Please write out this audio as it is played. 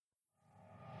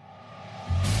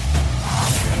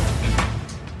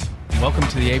Welcome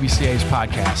to the ABCA's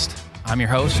podcast. I'm your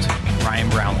host, Ryan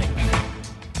Brownlee.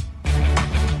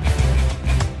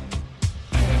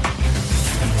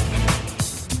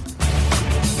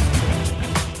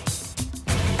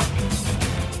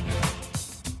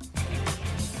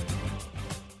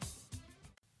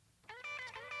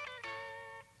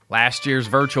 Last year's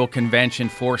virtual convention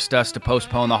forced us to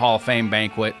postpone the Hall of Fame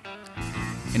banquet.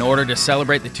 In order to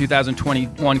celebrate the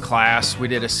 2021 class, we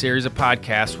did a series of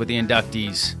podcasts with the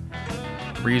inductees.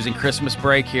 We're using Christmas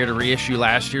break here to reissue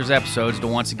last year's episodes to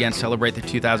once again celebrate the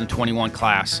 2021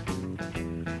 class.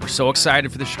 We're so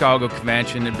excited for the Chicago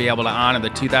convention to be able to honor the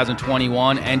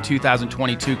 2021 and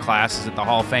 2022 classes at the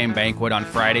Hall of Fame banquet on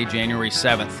Friday, January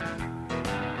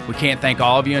 7th. We can't thank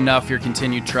all of you enough for your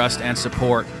continued trust and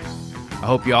support. I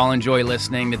hope you all enjoy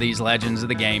listening to these legends of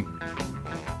the game.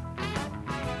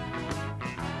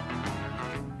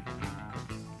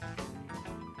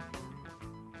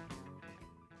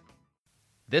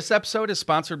 This episode is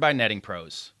sponsored by Netting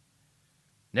Pros.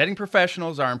 Netting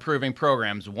professionals are improving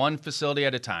programs one facility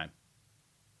at a time.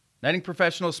 Netting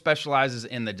Professionals specializes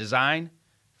in the design,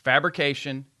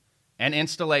 fabrication, and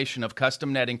installation of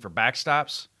custom netting for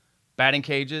backstops, batting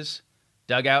cages,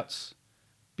 dugouts,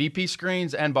 BP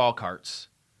screens, and ball carts.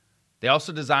 They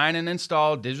also design and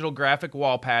install digital graphic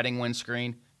wall padding,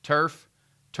 windscreen, turf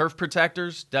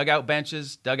protectors, dugout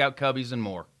benches, dugout cubbies, and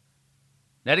more.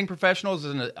 Netting Professionals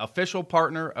is an official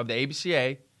partner of the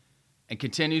ABCA and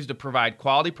continues to provide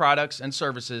quality products and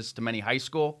services to many high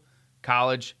school,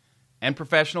 college, and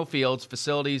professional fields,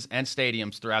 facilities, and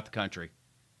stadiums throughout the country.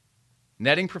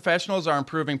 Netting Professionals are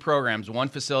improving programs one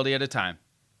facility at a time.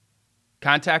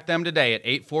 Contact them today at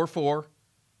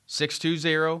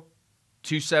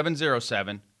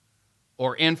 844-620-2707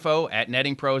 or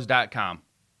info@nettingpros.com.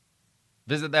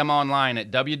 Visit them online at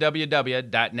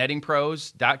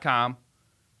www.nettingpros.com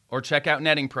or check out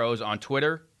Netting Pros on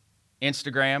Twitter,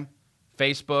 Instagram,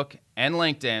 Facebook, and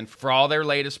LinkedIn for all their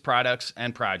latest products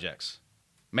and projects.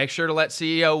 Make sure to let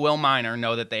CEO Will Miner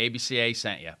know that the ABCA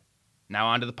sent you. Now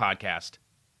on to the podcast.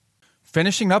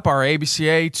 Finishing up our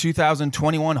ABCA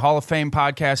 2021 Hall of Fame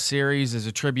podcast series is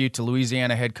a tribute to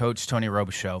Louisiana head coach Tony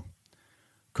Robichaux.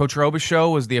 Coach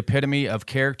Robichaux was the epitome of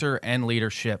character and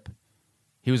leadership.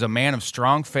 He was a man of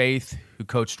strong faith who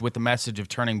coached with the message of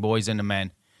turning boys into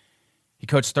men. He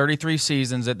coached 33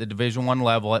 seasons at the Division I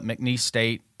level at McNeese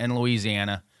State and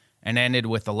Louisiana and ended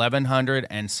with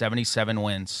 1,177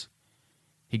 wins.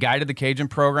 He guided the Cajun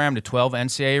program to 12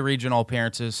 NCAA Regional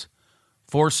appearances,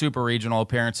 4 Super Regional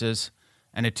appearances,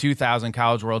 and a 2000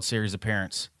 College World Series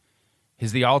appearance.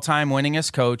 He's the all-time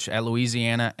winningest coach at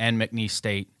Louisiana and McNeese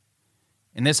State.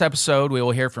 In this episode, we will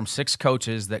hear from 6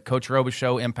 coaches that Coach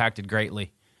Robichaux impacted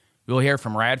greatly. We will hear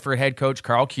from Radford head coach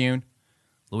Karl Kuhn,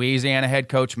 Louisiana head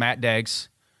coach Matt Deggs,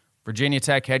 Virginia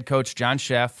Tech head coach John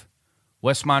Scefc,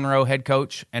 West Monroe head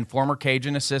coach and former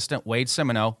Cajun assistant Wade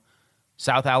Simoneaux,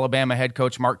 South Alabama head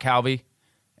coach Mark Calvi,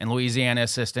 and Louisiana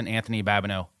assistant Anthony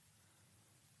Babineaux.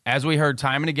 As we heard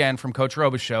time and again from Coach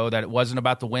Robichaux that it wasn't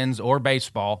about the wins or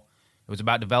baseball, it was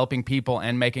about developing people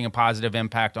and making a positive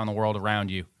impact on the world around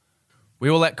you.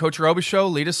 We will let Coach Robichaux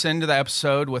lead us into the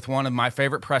episode with one of my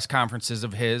favorite press conferences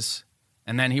of his,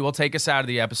 and then he will take us out of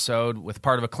the episode with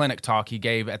part of a clinic talk he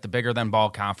gave at the Bigger Than Ball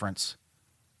conference.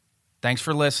 Thanks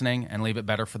for listening, and leave it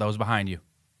better for those behind you.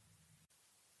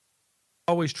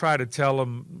 I always try to tell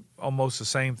them almost the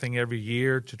same thing every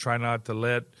year, to try not to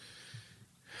let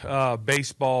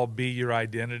baseball be your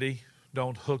identity.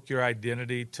 Don't hook your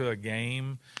identity to a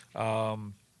game,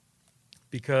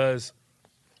 because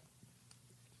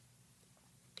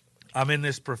I'm in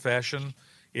this profession.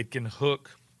 It can hook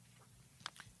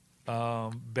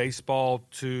baseball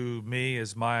to me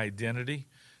as my identity,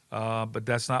 but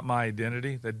that's not my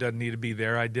identity. That doesn't need to be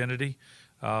their identity.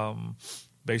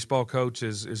 Baseball coach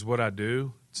is what I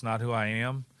do. It's not who I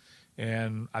am.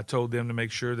 And I told them to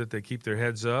make sure that they keep their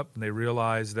heads up and they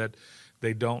realize that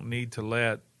they don't need to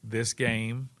let this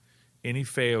game, any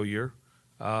failure,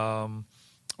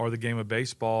 or the game of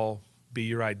baseball be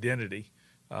your identity.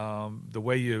 The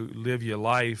way you live your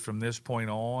life from this point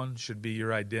on should be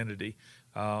your identity.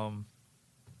 I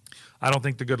don't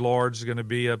think the good Lord's going to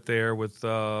be up there with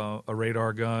a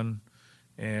radar gun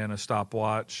and a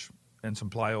stopwatch and some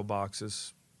plyo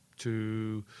boxes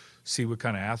to see what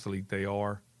kind of athlete they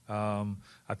are. I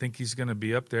think he's going to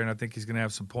be up there, and I think he's going to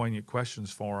have some poignant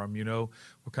questions for him. You know,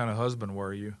 what kind of husband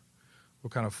were you?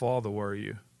 What kind of father were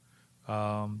you?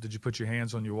 Did you put your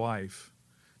hands on your wife?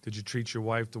 Did you treat your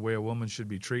wife the way a woman should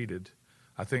be treated?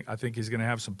 I think he's going to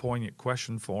have some poignant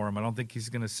question for him. I don't think he's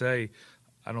going to say,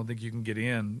 I don't think you can get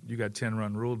in. You got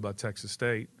 10-run ruled by Texas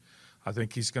State. I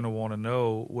think he's going to want to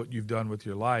know what you've done with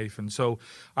your life. And so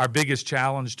our biggest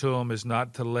challenge to them is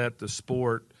not to let the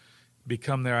sport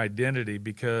become their identity,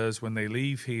 because when they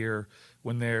leave here,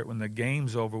 when the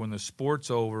game's over, when the sport's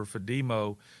over for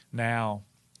Demo, now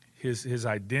his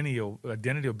identity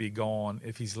will be gone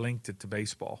if he's linked it to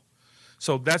baseball.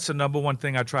 So that's the number one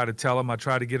thing I try to tell them. I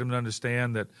try to get them to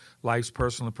understand that life's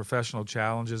personal and professional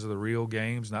challenges are the real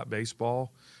games, not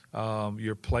baseball.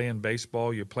 You're playing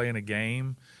baseball. You're playing a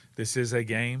game. This is a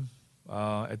game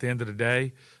at the end of the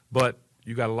day, but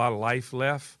you got a lot of life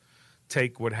left.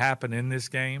 Take what happened in this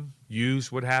game,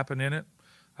 use what happened in it.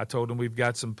 I told them we've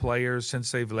got some players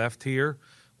since they've left here,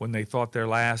 when they thought their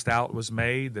last out was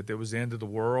made, that it was the end of the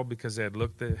world because they had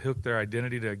hooked their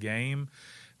identity to a game,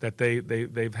 that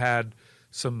they've had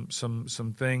some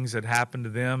things that happened to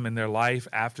them in their life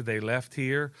after they left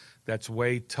here that's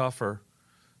way tougher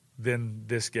than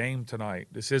this game tonight.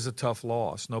 This is a tough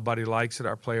loss. Nobody likes it.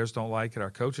 Our players don't like it. Our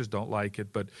coaches don't like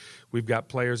it. But we've got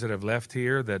players that have left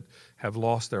here that have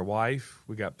lost their wife.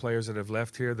 We got players that have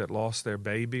left here that lost their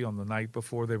baby on the night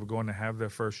before they were going to have their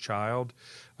first child.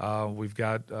 We've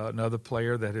got another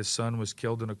player that his son was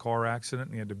killed in a car accident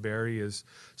and he had to bury his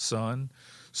son.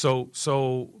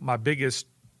 So my biggest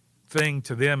thing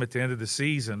to them at the end of the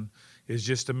season is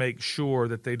just to make sure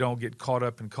that they don't get caught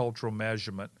up in cultural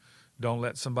measurement. Don't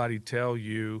let somebody tell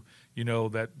you,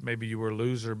 that maybe you were a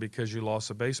loser because you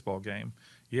lost a baseball game.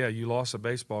 Yeah, you lost a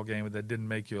baseball game, but that didn't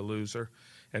make you a loser.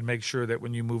 And make sure that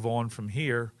when you move on from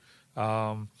here,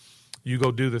 you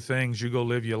go do the things, you go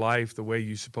live your life the way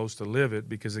you're supposed to live it.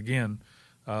 Because, again,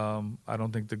 I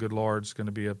don't think the good Lord's going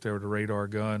to be up there with a radar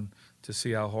gun to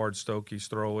see how hard Stokey's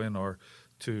throwing or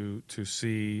to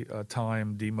see a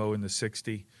time Demo in the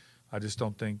 60. I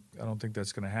don't think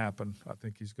that's going to happen. I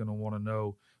think he's going to want to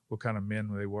know what kind of men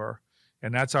they were.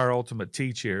 And that's our ultimate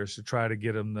teach here, is to try to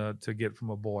get them to get from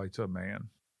a boy to a man.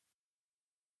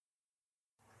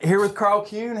 Here with Karl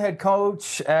Kuhn, head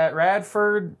coach at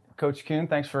Radford. Coach Kuhn,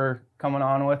 thanks for coming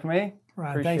on with me.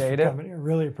 Ryan, thanks for coming here.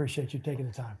 Really appreciate you taking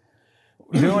the time.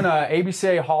 We're doing a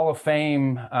ABCA Hall of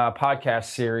Fame podcast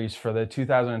series for the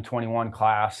 2021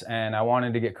 class, and I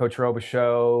wanted to get Coach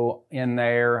Robichaux in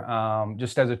there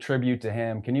just as a tribute to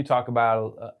him. Can you talk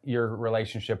about your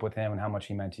relationship with him and how much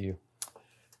he meant to you?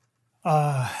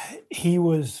 He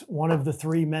was one of the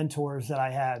three mentors that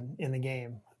I had in the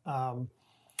game.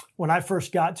 When I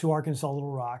first got to Arkansas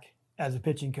Little Rock as a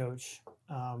pitching coach,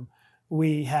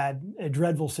 we had a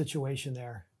dreadful situation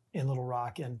there in Little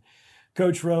Rock, and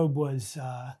Coach Rob was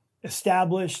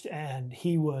established, and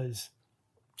he was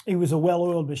a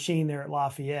well-oiled machine there at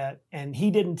Lafayette, and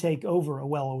he didn't take over a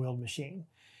well-oiled machine,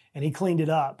 and he cleaned it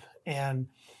up. And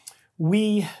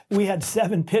we had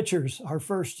 7 pitchers our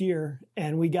first year,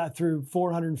 and we got through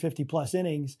 450 plus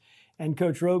innings. And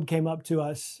Coach Rob came up to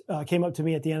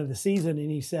me at the end of the season,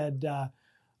 and he said,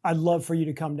 "I'd love for you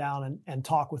to come down and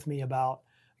talk with me about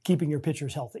keeping your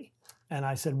pitchers healthy." And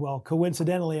I said, "Well,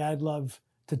 coincidentally, I'd love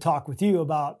to talk with you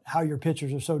about how your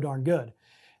pitchers are so darn good."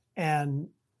 And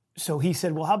so he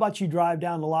said, "Well, how about you drive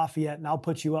down to Lafayette and I'll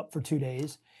put you up for 2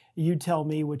 days. You tell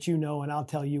me what you know and I'll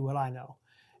tell you what I know."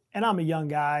 And I'm a young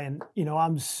guy, and,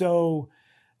 I'm so,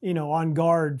 on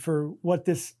guard for what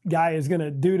this guy is going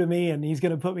to do to me, and he's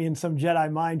going to put me in some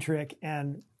Jedi mind trick.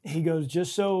 And he goes,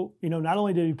 "Just so, not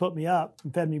only did he put me up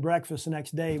and fed me breakfast the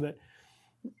next day, but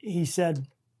he said,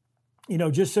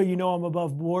 just so you know I'm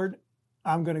above board,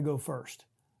 I'm going to go first.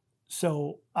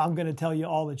 So I'm going to tell you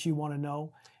all that you want to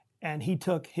know." And he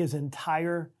took his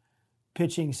entire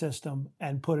pitching system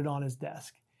and put it on his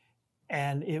desk.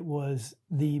 And it was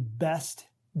the best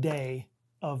day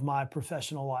of my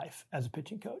professional life as a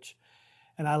pitching coach.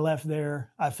 And I left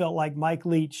there, I felt like Mike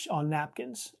Leach on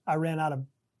napkins. I ran out of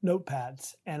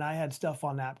notepads and I had stuff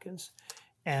on napkins.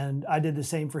 And I did the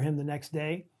same for him the next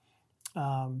day.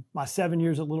 My 7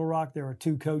 years at Little Rock, there were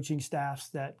 2 coaching staffs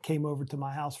that came over to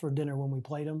my house for dinner when we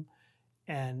played them.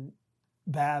 And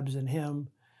Babs and him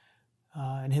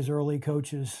and his early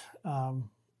coaches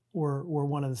were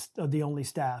one of the only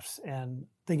staffs. And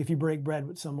I think if you break bread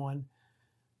with someone,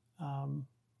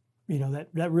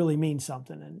 that really means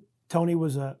something. And Tony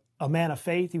was a man of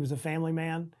faith. He was a family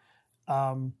man.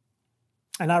 And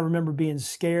I remember being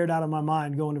scared out of my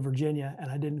mind going to Virginia, and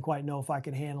I didn't quite know if I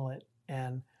could handle it.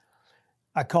 And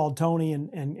I called Tony,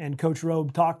 and Coach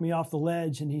Rob talked me off the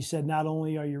ledge, and he said, "Not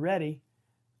only are you ready,"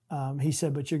 he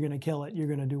said, "but you're going to kill it. You're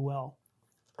going to do well."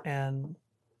 And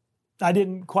I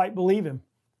didn't quite believe him.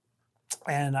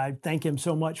 And I thank him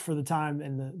so much for the time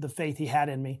and the faith he had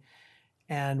in me.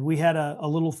 And we had a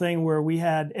little thing where we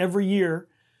had every year,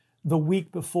 the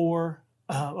week before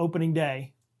opening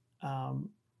day,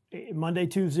 Monday,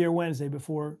 Tuesday, or Wednesday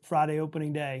before Friday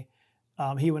opening day,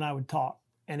 he and I would talk.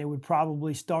 And it would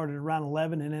probably start at around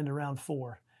 11 and end around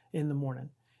 4 in the morning.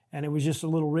 And it was just a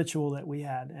little ritual that we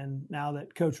had. And now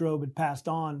that Coach Rob had passed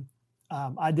on,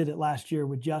 I did it last year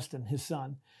with Justin, his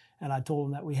son. And I told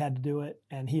him that we had to do it,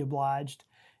 and he obliged.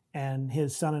 And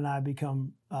his son and I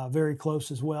become very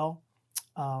close as well.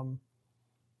 I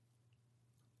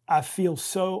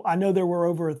know there were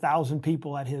over 1,000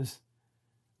 people at his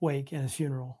wake and his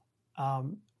funeral.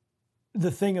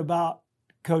 The thing about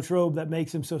Coach Rob that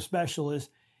makes him so special is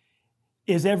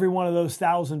every one of those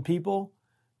 1,000 people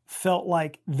felt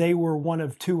like they were one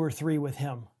of 2 or 3 with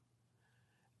him.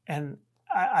 And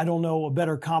I don't know a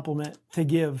better compliment to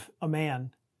give a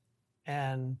man.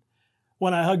 And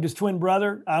when I hugged his twin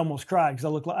brother, I almost cried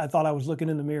because I thought I was looking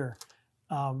in the mirror.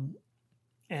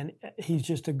 And he's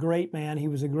just a great man. He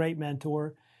was a great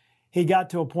mentor. He got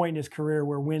to a point in his career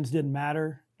where wins didn't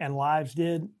matter and lives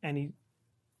did. And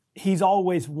he's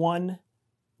always won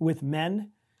with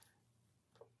men.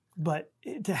 But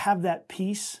to have that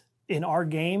peace in our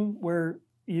game where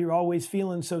you're always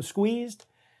feeling so squeezed,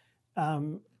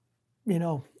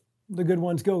 the good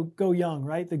ones go young,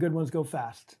 right? The good ones go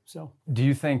fast. So, do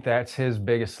you think that's his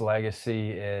biggest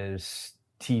legacy, is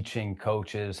teaching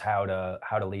coaches how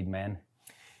to lead men?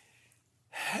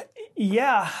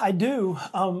 Yeah, I do.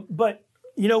 But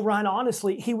Ryan,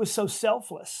 honestly, he was so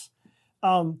selfless.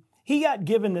 He got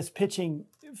given this pitching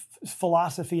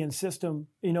philosophy and system,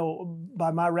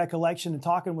 by my recollection and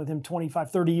talking with him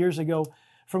 25, 30 years ago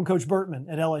from Coach Bertman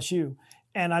at LSU.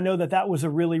 And I know that was a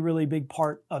really, really big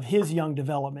part of his young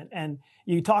development. And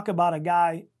you talk about a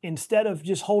guy, instead of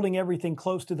just holding everything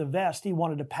close to the vest, he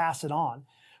wanted to pass it on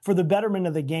for the betterment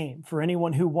of the game, for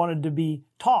anyone who wanted to be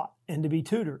taught and to be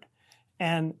tutored.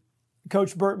 And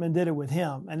Coach Bertman did it with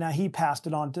him. And now he passed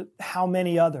it on to how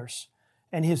many others.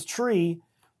 And his tree,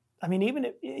 I mean, even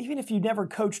if you never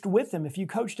coached with him, if you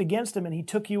coached against him and he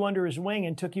took you under his wing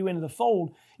and took you into the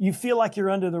fold, you feel like you're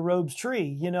under the Robes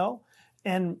tree,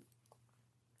 And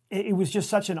it was just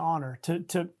such an honor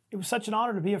it was such an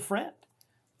honor to be a friend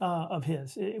of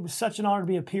his. It was such an honor to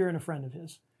be a peer and a friend of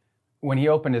his. When he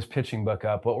opened his pitching book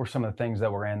up, what were some of the things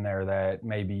that were in there that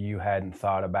maybe you hadn't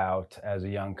thought about as a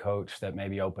young coach that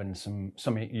maybe opened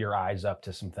some of your eyes up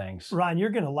to some things? Ryan, you're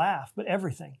going to laugh, but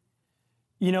everything.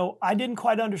 I didn't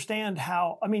quite understand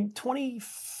how,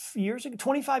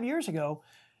 25 years ago,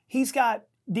 he's got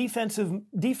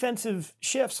defensive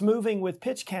shifts moving with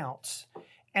pitch counts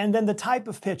and then the type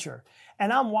of pitcher.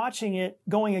 And I'm watching it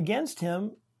going against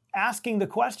him, asking the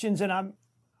questions, and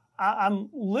I'm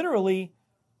literally,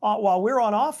 while we're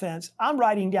on offense, I'm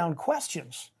writing down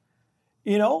questions,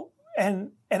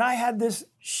 and I had this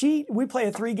sheet. We play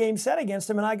a 3-game set against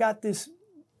him, and I got this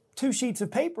 2 sheets of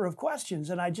paper of questions,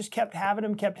 and I just kept having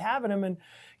them, and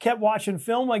kept watching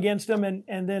film against him,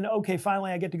 and then, okay,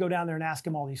 finally I get to go down there and ask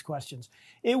him all these questions.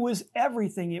 It was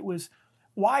everything. It was,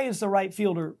 why is the right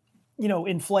fielder,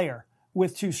 in flare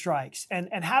with 2 strikes?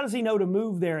 And how does he know to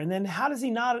move there? And then how does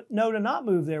he not know to not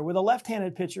move there with a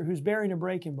left-handed pitcher who's burying a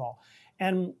breaking ball?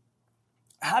 And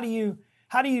how do you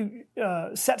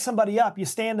set somebody up? You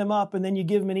stand them up and then you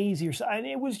give them an easier side. And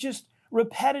it was just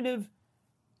repetitive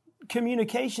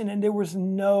communication, and there was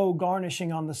no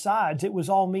garnishing on the sides. It was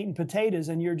all meat and potatoes,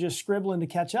 and you're just scribbling to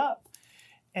catch up.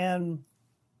 And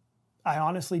I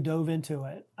honestly dove into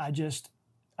it. I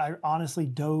honestly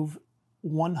dove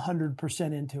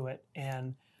 100% into it,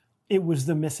 and it was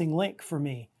the missing link for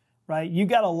me, right? You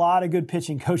got a lot of good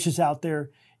pitching coaches out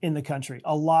there in the country,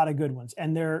 a lot of good ones.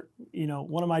 And they're,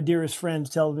 one of my dearest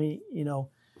friends tells me,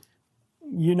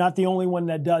 you're not the only one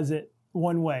that does it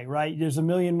one way, right? There's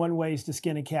 1,000,001 ways to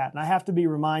skin a cat. And I have to be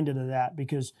reminded of that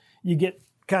because you get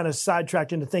kind of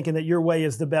sidetracked into thinking that your way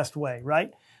is the best way,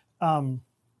 right?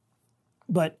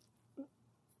 But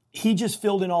he just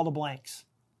filled in all the blanks.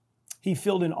 He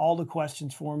filled in all the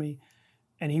questions for me,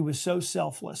 and he was so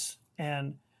selfless.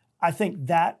 And I think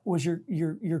that was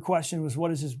your question, was what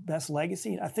is his best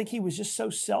legacy? And I think he was just so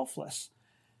selfless.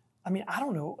 I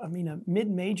don't know. A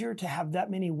mid-major to have that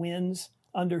many wins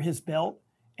under his belt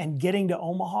and getting to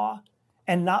Omaha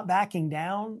and not backing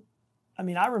down.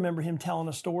 I remember him telling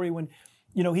a story when,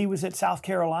 he was at South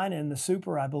Carolina in the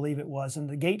Super, I believe it was, and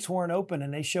the gates weren't open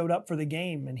and they showed up for the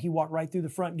game and he walked right through the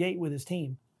front gate with his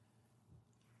team.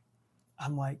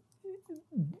 I'm like,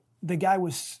 the guy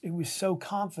was so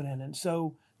confident and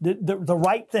so the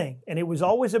right thing. And it was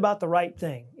always about the right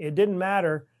thing. It didn't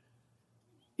matter,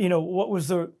 what was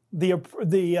the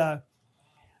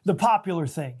popular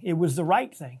thing. It was the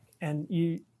right thing. And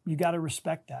you got to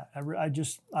respect that.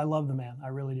 I love the man. I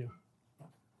really do.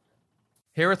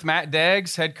 Here with Matt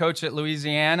Deggs, head coach at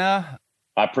Louisiana.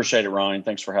 I appreciate it, Ryan.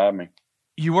 Thanks for having me.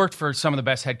 You worked for some of the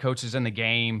best head coaches in the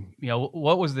game.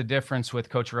 What was the difference with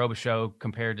Coach Robichaux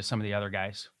compared to some of the other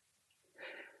guys?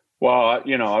 Well,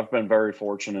 I've been very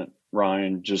fortunate,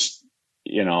 Ryan. Just,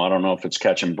 I don't know if it's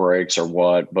catching breaks or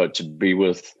what, but to be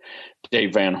with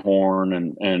Dave Van Horn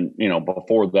and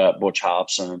before that, Butch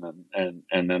Hobson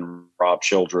and then Rob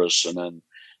Childress and then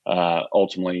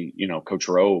ultimately, Coach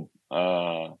Robe.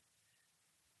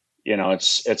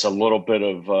 It's a little bit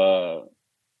of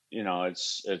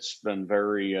it's been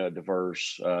very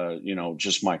diverse.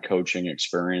 Just my coaching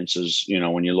experiences.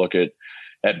 When you look at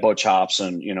Butch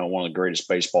Hobson, one of the greatest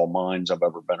baseball minds I've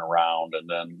ever been around, and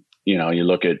then you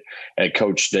look at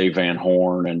Coach Dave Van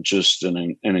Horn, and just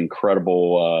an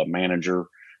incredible manager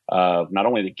of not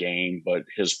only the game but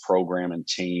his program and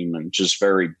team, and just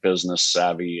very business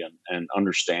savvy and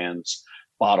understands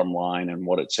bottom line and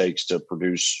what it takes to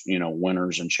produce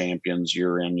winners and champions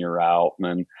year in, year out.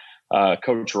 And then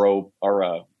Coach Rob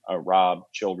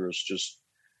Childress, just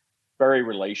very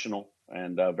relational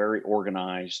and very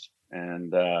organized,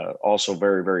 and also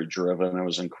very, very driven. It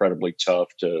was incredibly tough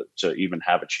to even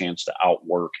have a chance to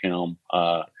outwork him.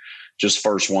 Just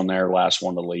first one there, last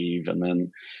one to leave. And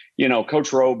then,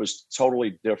 Coach Robe is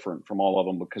totally different from all of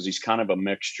them because he's kind of a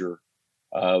mixture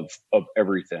of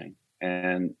everything.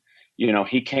 And,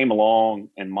 he came along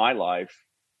in my life.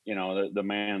 The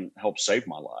man helped save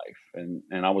my life,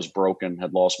 and I was broken,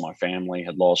 had lost my family,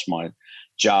 had lost my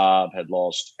job, had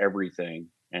lost everything.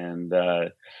 And,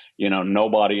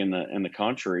 nobody in the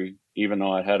country, even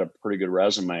though I had a pretty good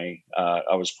resume,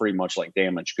 I was pretty much like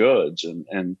damaged goods.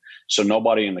 And so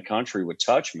nobody in the country would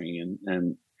touch me.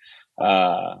 And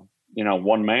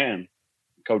one man,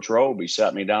 Coach Robe, he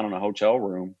sat me down in a hotel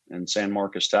room in San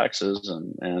Marcos, Texas,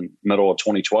 and middle of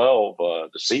 2012,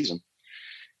 the season.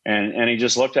 And he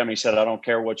just looked at me and said, "I don't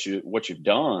care what you've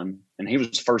done." And he was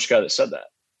the first guy that said that.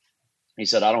 He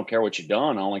said, "I don't care what you've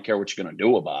done. I only care what you're going to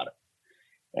do about it."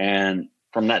 And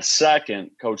from that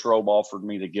second, Coach Robe offered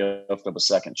me the gift of a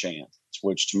second chance,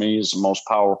 which to me is the most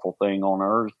powerful thing on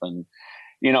earth. And,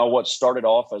 what started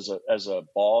off as a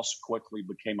boss quickly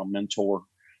became a mentor.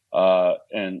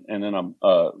 And then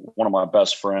one of my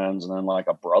best friends, and then like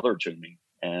a brother to me.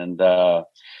 And,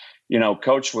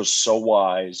 Coach was so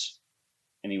wise,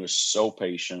 and he was so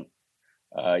patient,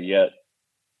 yet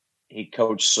he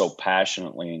coached so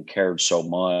passionately and cared so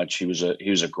much. He was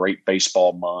a great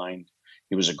baseball mind.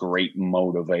 He was a great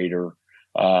motivator.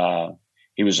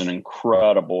 He was an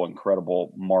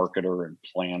incredible marketer and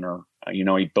planner.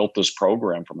 He built this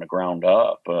program from the ground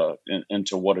up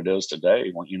into what it is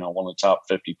today. One of the top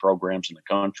 50 programs in the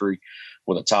country,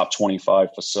 with a top 25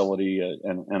 facility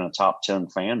and a top 10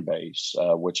 fan base,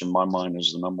 which in my mind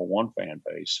is the number one fan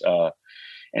base.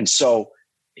 And so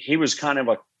he was kind of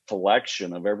a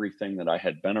collection of everything that I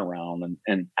had been around,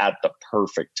 and at the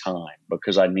perfect time,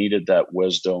 because I needed that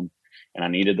wisdom, and I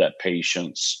needed that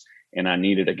patience, and I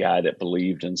needed a guy that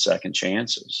believed in second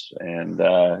chances. And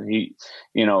he,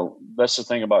 that's the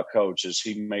thing about Coach, is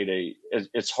he made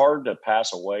it's hard to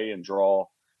pass away and draw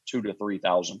 2,000 to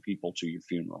 3,000 people to your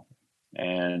funeral.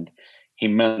 And he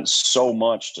meant so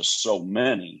much to so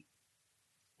many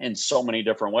in so many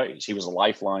different ways. He was a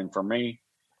lifeline for me.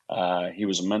 He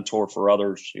was a mentor for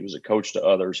others. He was a coach to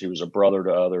others. He was a brother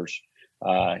to others.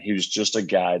 He was just a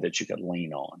guy that you could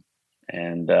lean on.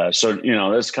 And so,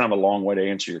 that's kind of a long way to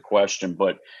answer your question,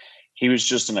 but he was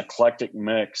just an eclectic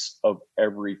mix of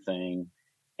everything,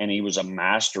 and he was a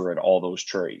master at all those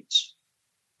trades.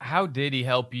 How did he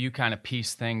help you kind of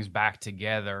piece things back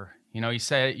together? You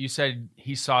said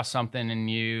he saw something in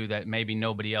you that maybe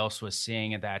nobody else was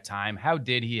seeing at that time. How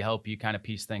did he help you kind of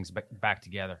piece things back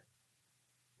together?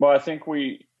 Well, I think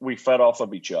we fed off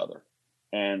of each other,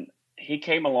 and he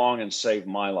came along and saved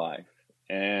my life,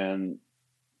 and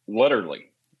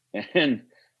literally. And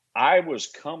I was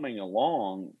coming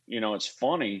along, it's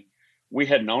funny, we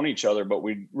had known each other, but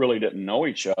we really didn't know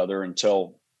each other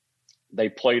until they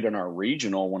played in our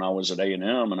regional when I was at A&M in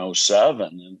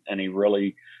 2007. And he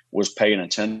really was paying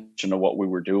attention to what we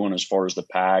were doing as far as the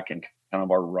pack and kind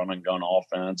of our run and gun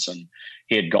offense. And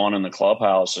he had gone in the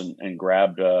clubhouse and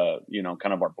grabbed,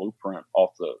 kind of our blueprint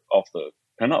off the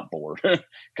pinup board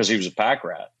because he was a pack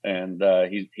rat. And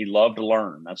he loved to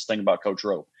learn. That's the thing about Coach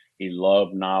Robe. He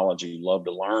loved knowledge. He loved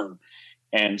to learn.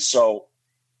 And so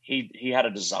he had a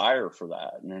desire for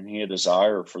that. And then he had a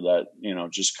desire for that,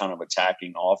 just kind of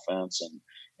attacking offense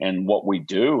and what we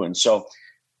do. And so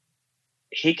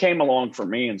he came along for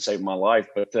me and saved my life.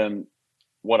 But then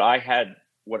what I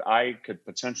could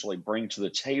potentially bring to the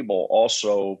table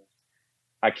also,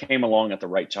 I came along at the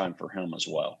right time for him as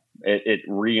well. It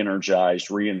re-energized,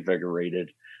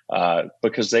 reinvigorated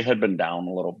because they had been down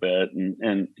a little bit,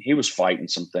 and he was fighting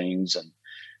some things. And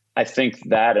I think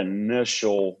that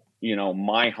initial,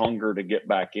 my hunger to get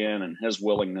back in and his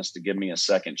willingness to give me a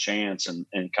second chance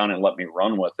and kind of let me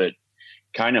run with it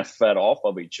kind of fed off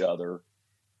of each other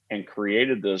and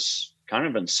created this kind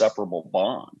of inseparable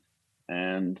bond.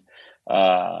 And,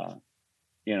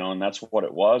 and that's what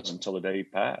it was until the day he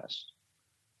passed.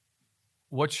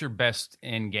 What's your best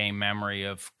in-game memory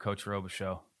of Coach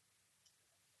Robichaux?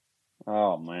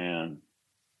 Oh, man.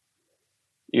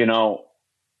 It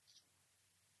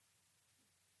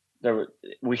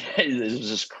was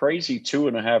this crazy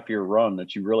 2.5 year run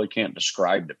that you really can't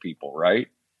describe to people, right?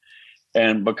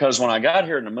 And because when I got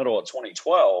here in the middle of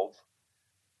 2012,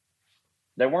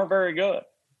 they weren't very good.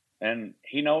 And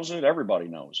he knows it. Everybody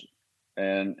knows it.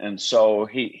 And so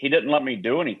he didn't let me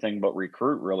do anything but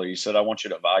recruit, really. He said, I want you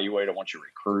to evaluate. I want you to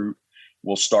recruit.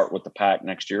 We'll start with the pack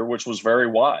next year, which was very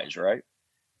wise, right?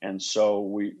 And so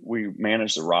we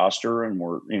managed the roster and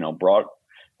brought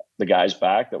the guys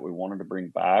back that we wanted to bring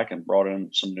back and brought in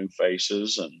some new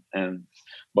faces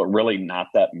but really not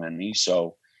that many.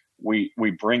 So we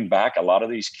bring back a lot of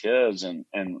these kids and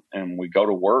we go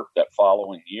to work that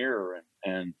following year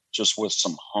and just with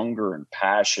some hunger and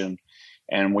passion.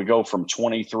 And we go from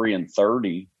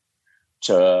 23-30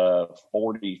 to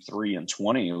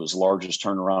 43-20. It was the largest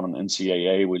turnaround in the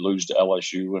NCAA. We lose to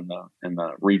LSU in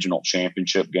the regional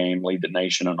championship game, lead the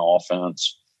nation in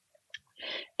offense,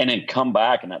 and then come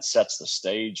back, and that sets the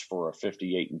stage for a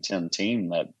 58-10 team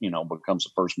that becomes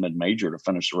the first mid-major to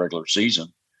finish the regular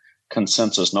season,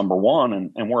 consensus number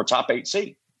one, and we're a top 8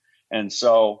 seed. And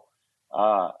so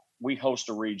we host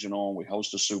a regional, we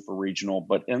host a super regional,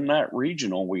 but in that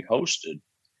regional we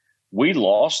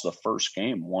lost the first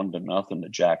game 1-0 to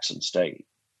Jackson State.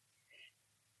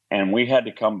 And we had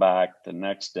to come back the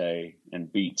next day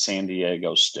and beat San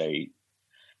Diego State,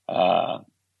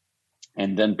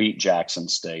 and then beat Jackson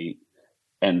State,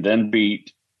 and then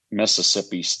beat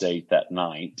Mississippi State that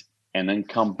night, and then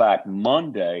come back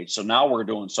Monday. So now we're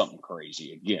doing something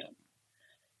crazy again.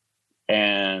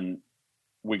 And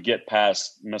we get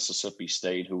past Mississippi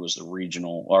State, who was the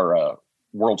regional or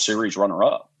World Series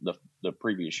runner-up the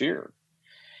previous year.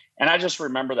 And I just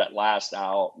remember that last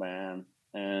out, man.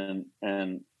 And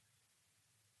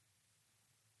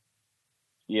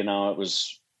it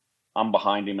was, I'm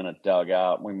behind him in a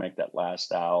dugout, and we make that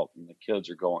last out, and the kids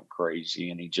are going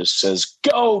crazy. And he just says,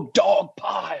 "Go dog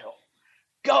pile,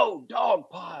 go dog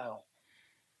pile."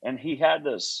 And he had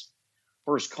this,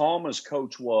 for as calm as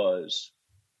Coach was,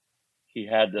 he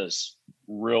had this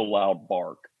real loud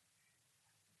bark.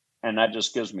 And that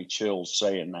just gives me chills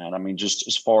saying that. I mean, just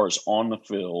as far as on the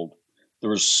field, there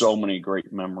was so many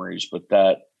great memories, but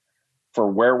that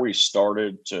for where we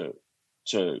started to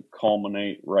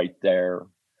culminate right there,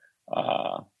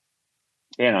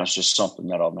 it's just something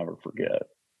that I'll never forget.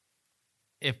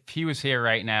 If he was here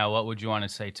right now, what would you want to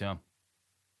say to him?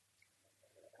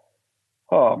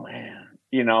 Oh, man.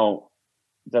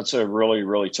 That's a really,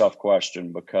 really tough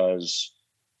question, because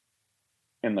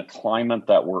in the climate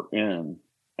that we're in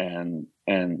and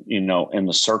in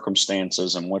the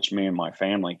circumstances in which me and my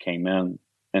family came in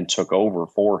and took over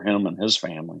for him and his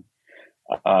family,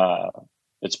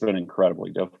 it's been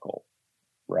incredibly difficult,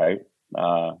 right?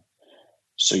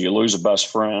 So you lose a best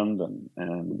friend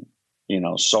and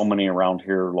so many around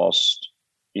here lost,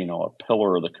 a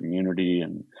pillar of the community,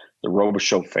 and the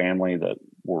Robichaux family that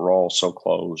we're all so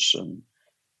close. And,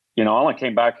 I only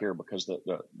came back here because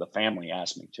the family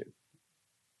asked me to.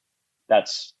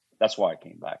 That's why I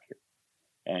came back here.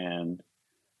 And,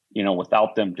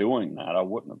 without them doing that, I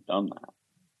wouldn't have done that.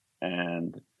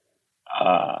 And,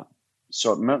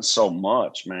 so it meant so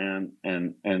much, man.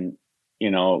 And, it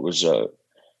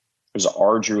was an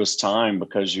arduous time,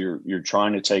 because you're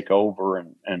trying to take over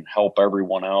and help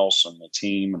everyone else and the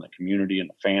team and the community and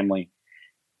the family,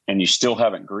 and you still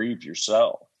haven't grieved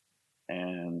yourself.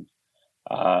 And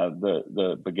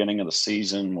the beginning of the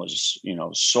season was,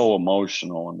 so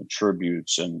emotional, and the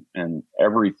tributes and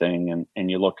everything.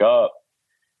 And you look up,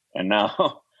 and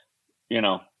now,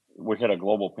 we hit a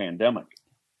global pandemic,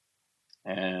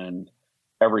 and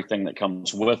everything that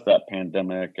comes with that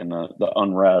pandemic, and the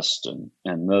unrest and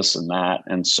this and that.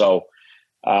 And so,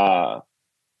 while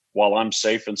I'm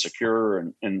safe and secure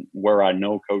and where I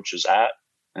know Coach is at,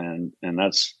 and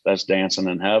that's dancing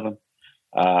in heaven,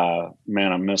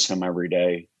 man, I miss him every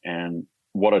day. And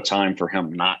what a time for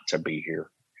him not to be here.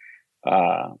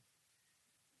 I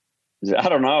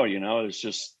don't know, it's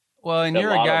just, well, and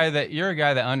you're a guy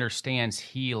that understands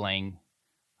healing,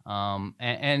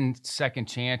 and second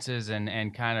chances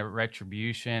and kind of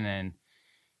retribution. And,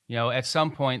 You know, at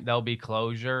some point there'll be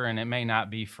closure, and it may not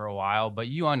be for a while, but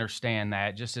you understand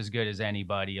that just as good as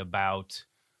anybody about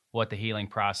what the healing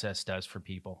process does for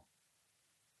people.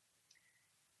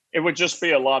 It would just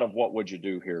be a lot of what would you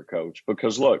do here, Coach?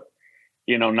 Because look,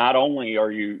 you know, not only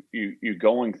are you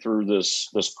going through this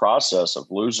process of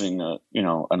losing a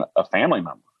family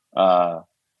member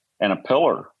and a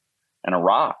pillar and a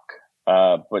rock,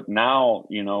 but now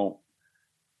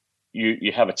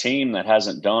you have a team that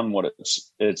hasn't done what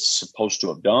it's supposed to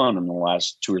have done in the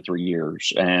last 2 or 3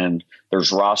 years, and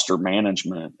there's roster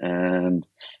management, and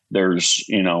there's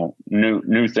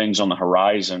new things on the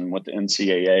horizon with the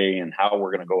NCAA and how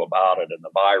we're going to go about it, and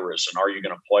the virus, and are you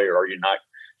going to play or are you not?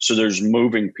 So there's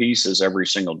moving pieces every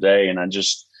single day, and I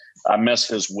miss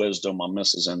his wisdom, I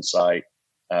miss his insight,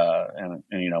 and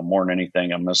more than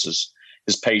anything, I miss his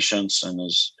patience and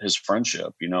his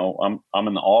friendship. I'm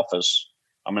in the office.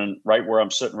 Right where I'm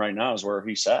sitting right now is where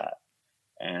he sat,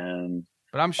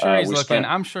 but I'm sure he's looking.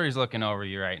 I'm sure he's looking over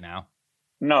you right now.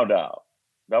 No doubt,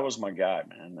 that was my guy,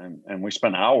 man, and we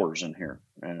spent hours in here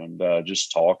and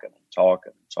just talking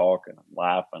and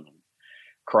laughing and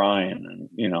crying, and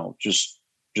just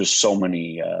so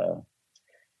many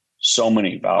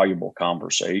valuable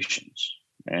conversations,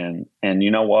 and you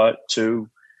know what too,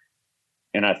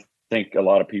 and I think a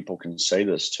lot of people can say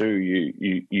this too.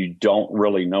 You don't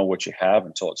really know what you have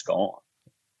until it's gone.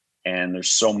 And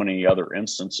there's so many other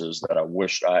instances that I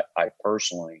wished I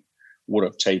personally would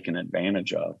have taken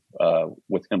advantage of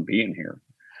with him being here.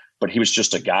 But he was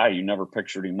just a guy. You never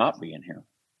pictured him not being here.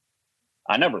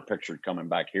 I never pictured coming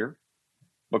back here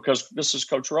because this is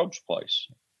Coach Robichaux's place,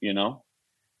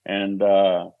 and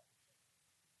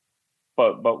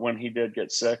But when he did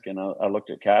get sick, and I looked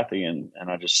at Kathy and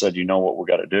I just said, you know what we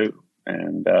got to do.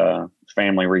 And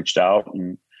family reached out,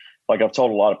 and like I've told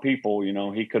a lot of people, he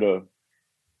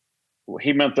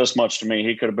meant this much to me.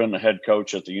 He could have been the head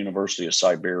coach at the University of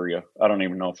Siberia. I don't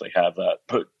even know if they have that,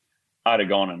 but I'd have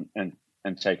gone and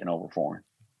taken over for him.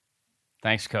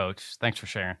 Thanks, Coach. Thanks for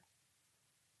sharing.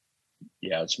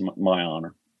 Yeah, it's my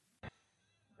honor.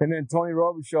 And then Tony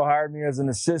Robichaux hired me as an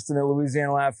assistant at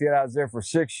Louisiana Lafayette. I was there for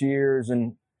 6 years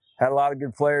and had a lot of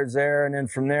good players there. And then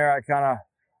from there, I kind of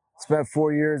spent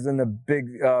 4 years in the Big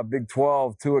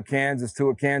 12, 2 at Kansas, 2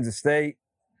 at Kansas State.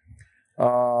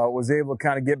 Was able to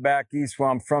kind of get back east where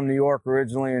I'm from, New York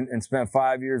originally, and spent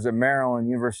 5 years at Maryland,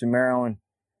 University of Maryland,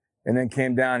 and then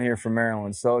came down here from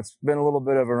Maryland. So it's been a little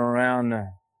bit of an around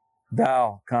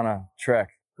dial kind of trek.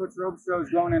 Coach Robichaux is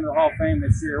going into the Hall of Fame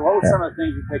this year. What were some of the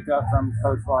things you picked up from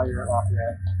Coach while you were at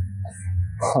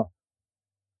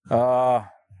Lafayette?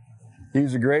 He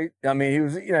was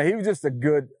he was just a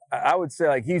good, I would say,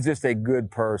 like, he's just a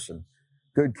good person.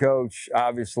 Good coach,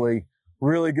 obviously.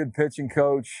 Really good pitching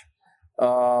coach.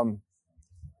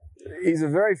 He's a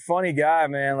very funny guy,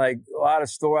 man. Like, a lot of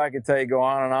story I could tell you, go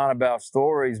on and on about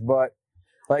stories, but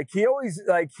like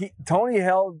Tony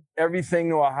held everything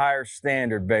to a higher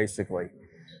standard, basically.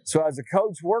 So as a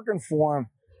coach working for him,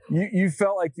 you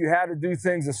felt like you had to do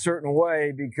things a certain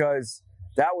way because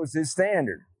that was his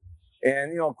standard.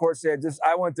 And, of course, I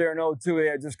went there in 2002. They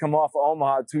had just come off of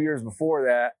Omaha 2 years before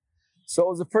that. So it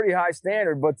was a pretty high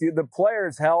standard, but the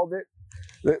players held it.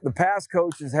 The past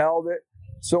coaches held it.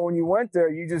 So when you went there,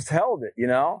 you just held it,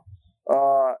 and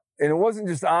it wasn't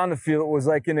just on the field. It was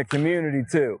like in the community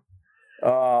too.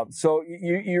 So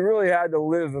you really had to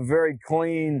live a very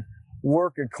clean,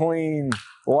 work a clean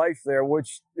life there,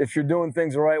 which if you're doing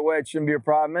things the right way, it shouldn't be a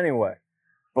problem anyway.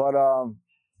 But,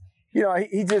 he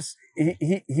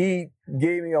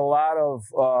gave me a lot of,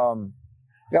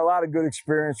 got a lot of good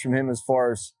experience from him as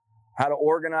far as how to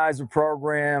organize a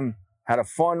program, how to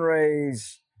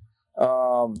fundraise,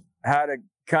 how to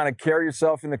kind of carry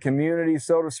yourself in the community,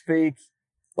 so to speak,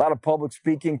 a lot of public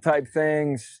speaking type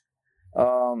things.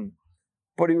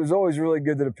 But he was always really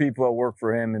good to the people that worked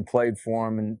for him and played for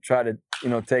him and tried to,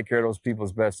 take care of those people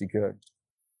as best he could.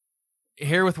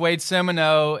 Here with Wade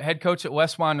Simoneaux, head coach at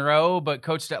West Monroe, but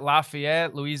coached at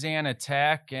Lafayette, Louisiana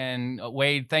Tech. And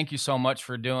Wade, thank you so much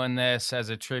for doing this as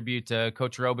a tribute to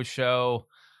Coach Robichaux.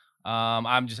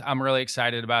 I'm really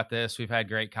excited about this. We've had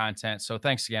great content. So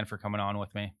thanks again for coming on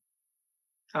with me.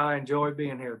 I enjoy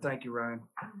being here. Thank you, Ryan.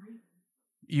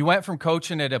 You went from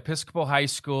coaching at Episcopal High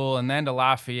School and then to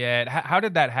Lafayette. How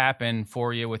did that happen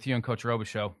for you with you and Coach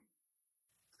Robichaux?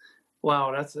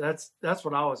 Wow, that's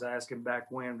what I was asking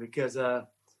back when, because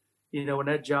when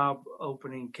that job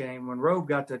opening came, when Rob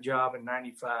got the job in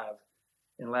 '95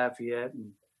 in Lafayette,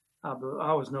 and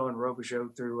I was knowing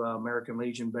Robichaux through American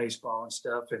Legion baseball and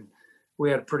stuff, and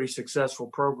we had a pretty successful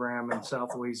program in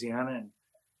South Louisiana,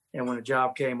 and when the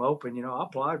job came open, I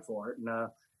applied for it, and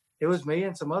it was me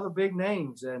and some other big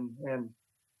names, and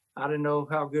I didn't know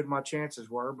how good my chances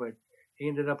were, but he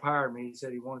ended up hiring me. He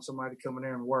said he wanted somebody to come in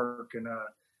there and work, and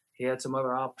he had some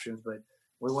other options, but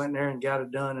we went in there and got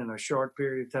it done in a short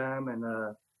period of time, and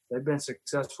they've been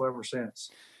successful ever since.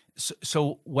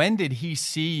 So when did he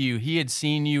see you? He had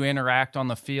seen you interact on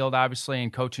the field, obviously,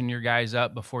 and coaching your guys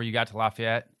up before you got to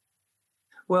Lafayette?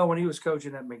 Well, when he was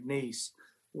coaching at McNeese,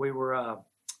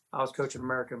 I was coaching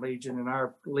American Legion, and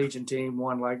our Legion team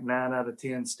won like 9 out of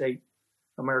 10 state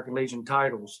American Legion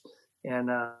titles, and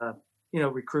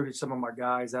recruited some of my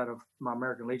guys out of my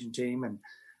American Legion team, and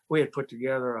we had put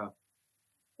together a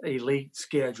elite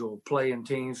schedule, playing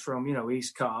teams from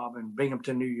East Cobb and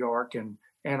Binghamton, New York, and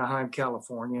Anaheim,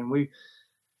 California, and we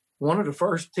one of the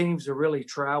first teams to really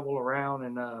travel around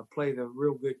and play the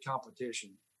real good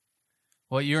competition.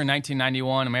 Well, you were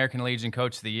 1991 American Legion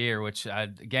Coach of the Year, which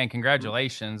again,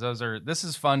 congratulations. This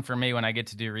is fun for me when I get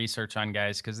to do research on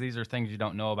guys, because these are things you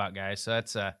don't know about guys. So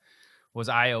that's was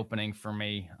eye-opening for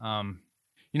me.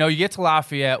 You get to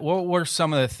Lafayette. What were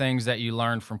some of the things that you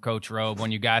learned from Coach Rob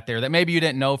when you got there that maybe you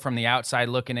didn't know from the outside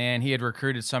looking in? He had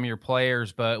recruited some of your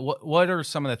players, but what are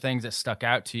some of the things that stuck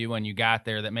out to you when you got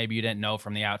there that maybe you didn't know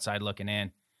from the outside looking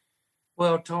in?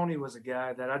 Well, Tony was a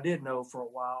guy that I did know for a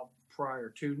while prior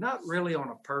to, not really on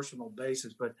a personal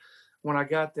basis, but when I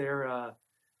got there,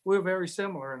 we were very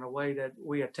similar in the way that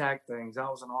we attacked things. I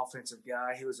was an offensive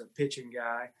guy. He was a pitching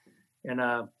guy.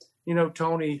 And,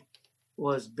 Tony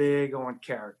was big on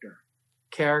character.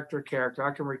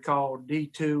 I can recall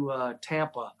D2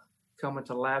 Tampa coming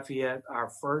to Lafayette our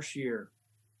first year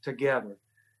together,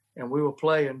 and we were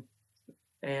playing,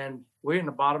 and we're in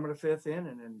the bottom of the fifth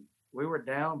inning, and we were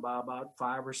down by about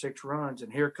 5 or 6 runs,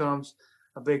 and here comes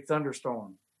a big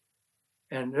thunderstorm.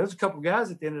 And there's a couple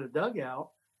guys at the end of the dugout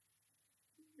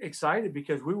excited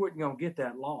because we weren't going to get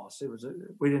that loss.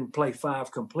 We didn't play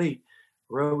 5 complete.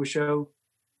 Robichaux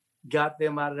got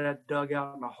them out of that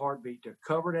dugout in a heartbeat to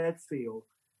cover that field,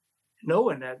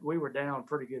 knowing that we were down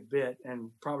pretty good bit and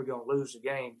probably going to lose the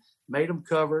game. Made them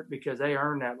cover it because they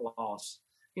earned that loss.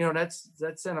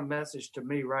 That sent a message to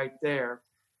me right there.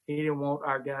 He didn't want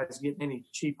our guys getting any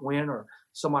cheap win or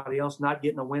somebody else not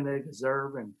getting a win they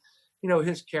deserve. And,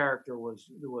 his character was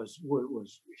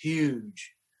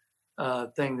huge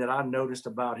thing that I noticed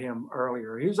about him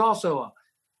earlier. He was also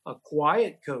a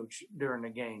quiet coach during the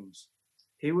games.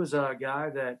 He was a guy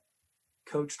that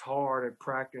coached hard at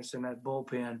practice in that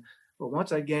bullpen. But once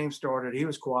that game started, he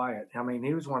was quiet. I mean,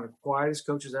 he was one of the quietest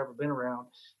coaches I've ever been around.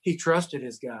 He trusted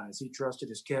his guys. He trusted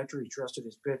his catcher. He trusted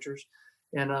his pitchers.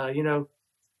 And,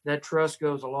 that trust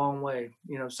goes a long way.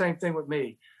 Same thing with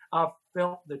me. I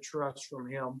felt the trust from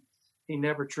him. He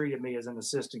never treated me as an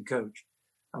assistant coach.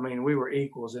 I mean, we were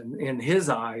equals. And in his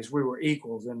eyes, we were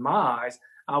equals. In my eyes,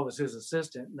 I was his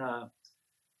assistant.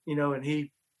 And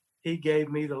he gave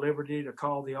me the liberty to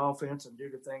call the offense and do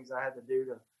the things I had to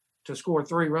do to score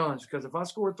 3 runs. Because if I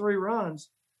scored 3 runs,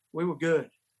 we were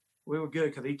good. We were good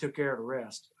because he took care of the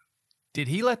rest. Did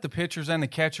he let the pitchers and the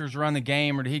catchers run the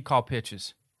game, or did he call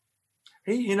pitches?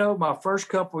 He, my first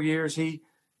couple of years, he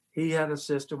had a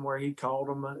system where he called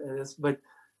them. But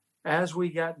as we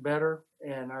got better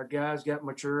and our guys got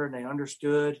mature and they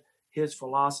understood his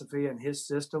philosophy and his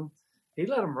system, he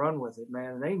let them run with it,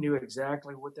 man. And they knew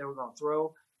exactly what they were going to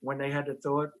throw, when they had to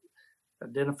throw it,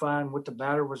 identifying what the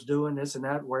batter was doing, this and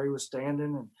that, where he was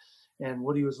standing and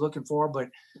what he was looking for. But,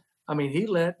 I mean, he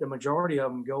let the majority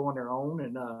of them go on their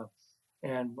own.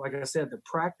 And like I said, the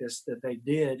practice that they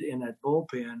did in that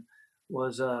bullpen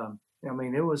was,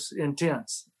 it was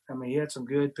intense. I mean, he had some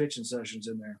good pitching sessions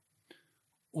in there.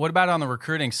 What about on the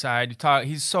recruiting side?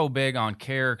 He's so big on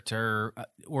character.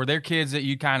 Were there kids that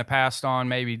you kind of passed on,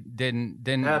 maybe didn't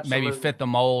maybe fit the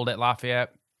mold at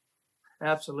Lafayette?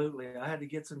 Absolutely. I had to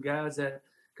get some guys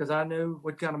because I knew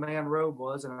what kind of man Robe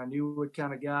was, and I knew what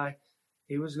kind of guy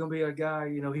he was going to be. A guy,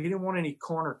 he didn't want any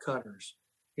corner cutters.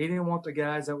 He didn't want the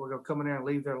guys that were going to come in there and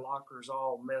leave their lockers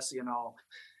all messy and all.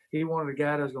 He wanted a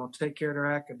guy that was going to take care of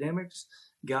their academics,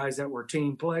 guys that were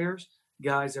team players,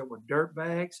 guys that were dirt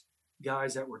bags,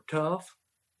 guys that were tough,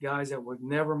 guys that would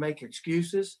never make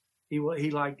excuses. He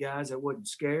liked guys that wasn't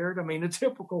scared. I mean, the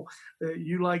typical,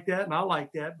 you like that and I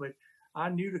like that, but I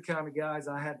knew the kind of guys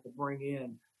I had to bring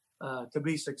in to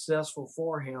be successful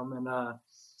for him. And,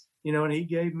 and he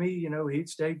gave me, he'd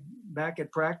stay back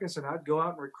at practice and I'd go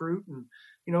out and recruit. And,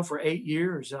 for 8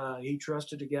 years, he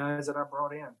trusted the guys that I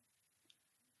brought in.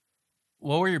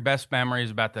 What were your best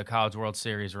memories about the College World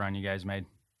Series run you guys made?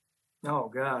 Oh,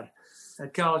 God.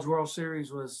 That College World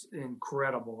Series was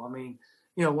incredible. I mean,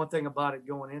 one thing about it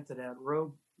going into that,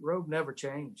 Robe never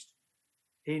changed.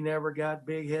 He never got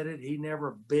big-headed. He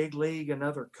never big league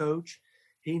another coach.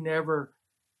 He never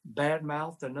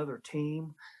badmouthed another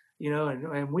team,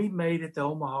 and we made it to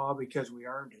Omaha because we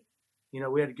earned it.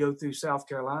 We had to go through South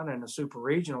Carolina in the Super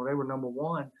Regional. They were number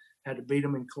one, had to beat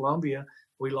them in Columbia.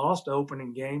 We lost the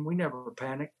opening game. We never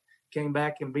panicked. Came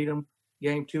back and beat them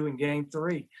game 2 and game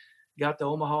 3. Got to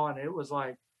Omaha, and it was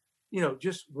like,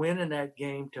 just winning that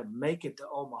game to make it to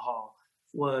Omaha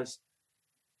was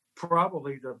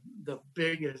probably the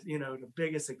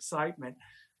biggest excitement.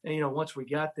 And, once we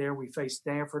got there, we faced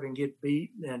Stanford and get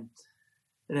beat, and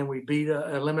then we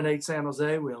eliminate San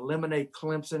Jose. We eliminate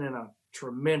Clemson in a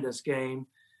tremendous game.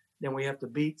 Then we have to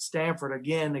beat Stanford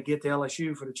again to get to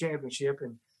LSU for the championship,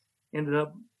 and ended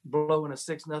up blowing a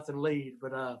 6-0 lead.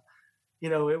 But,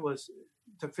 it was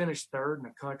to finish third in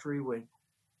the country with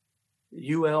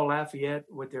UL Lafayette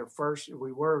with their first,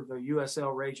 we were the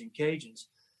USL Raging Cajuns,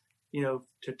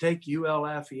 to take UL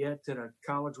Lafayette to the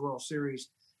College World Series.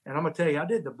 And I'm going to tell you, I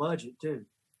did the budget too,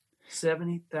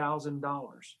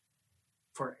 $70,000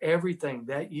 for everything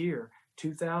that year,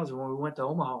 2000, when we went to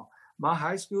Omaha. My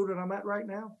high school that I'm at right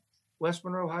now, West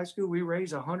Monroe High School, we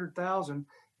raise $100,000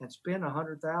 and spend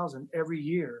 $100,000 every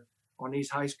year on these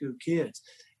high school kids.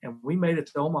 And we made it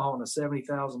to Omaha on a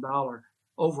 $70,000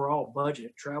 overall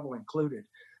budget, travel included.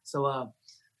 So,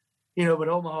 but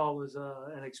Omaha was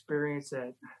an experience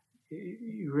that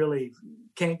you really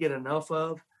can't get enough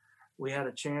of. We had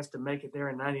a chance to make it there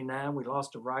in '99. We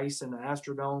lost to Rice in the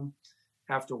Astrodome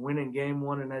after winning game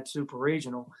 1 in that Super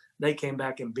Regional. They came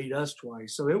back and beat us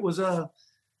twice. So it was a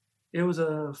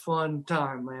fun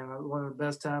time, man. One of the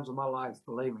best times of my life,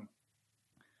 believe me.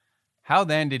 How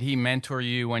then did he mentor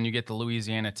you when you get the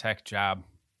Louisiana Tech job?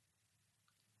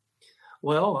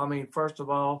 Well, I mean, first of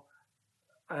all,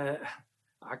 I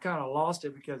kind of lost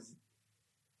it because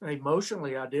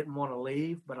emotionally I didn't want to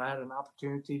leave, but I had an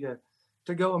opportunity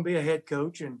to go and be a head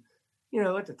coach. And,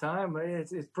 at the time,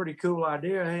 it's a pretty cool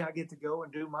idea. Hey, I get to go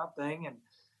and do my thing.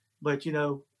 But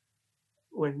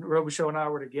when Robichaux and I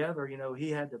were together,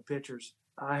 he had the pitchers,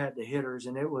 I had the hitters,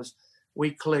 and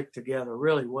we clicked together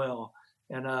really well.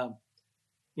 And,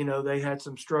 they had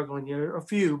some struggling years, a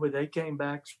few, but they came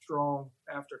back strong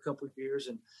after a couple of years.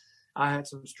 And I had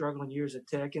some struggling years at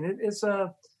Tech. And it's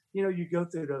you go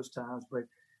through those times. But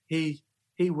he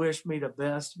wished me the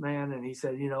best, man. And he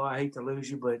said, I hate to lose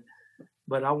you,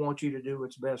 but I want you to do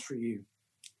what's best for you.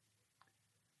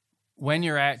 When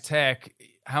you're at Tech,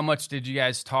 how much did you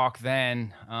guys talk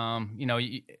then?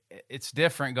 It's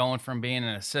different going from being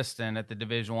an assistant at the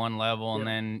Division I level and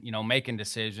then, making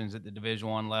decisions at the Division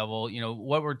I level.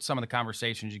 What were some of the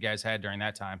conversations you guys had during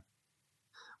that time?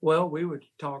 Well, we would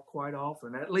talk quite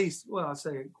often, at least once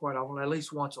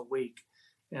a week.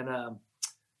 And,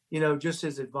 just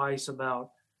his advice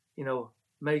about,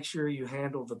 make sure you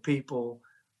handle the people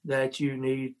that you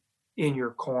need in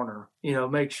your corner.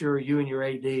 Make sure you and your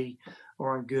AD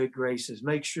are in good graces.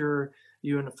 Make sure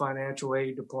you and the financial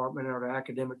aid department or the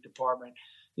academic department,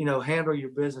 handle your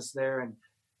business there.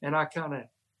 And I kind of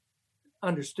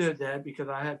understood that because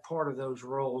I had part of those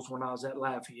roles when I was at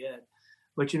Lafayette.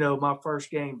 But, my first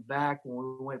game back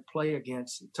when we went play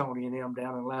against Tony and them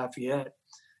down in Lafayette,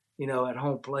 at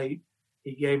home plate,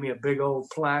 he gave me a big old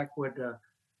plaque with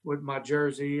my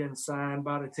jersey and signed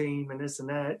by the team and this and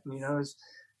that. It's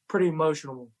pretty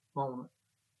emotional moment.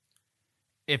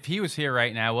 If he was here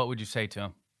right now, what would you say to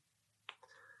him?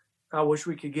 I wish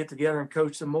we could get together and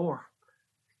coach some more,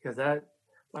 because that,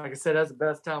 like I said, that's the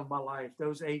best time of my life.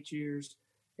 Those 8 years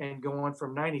and going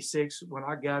from 96 when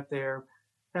I got there,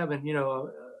 having,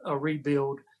 a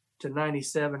rebuild to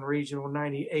 97 regional,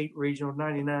 98 regional,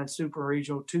 99 super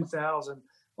regional, 2000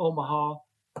 Omaha,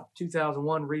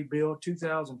 2001 rebuild,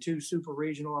 2002 super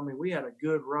regional. I mean, we had a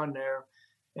good run there,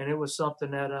 and it was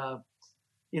something that,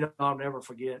 I'll never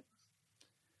forget.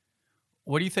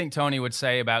 What do you think Tony would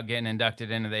say about getting inducted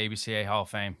into the ABCA Hall of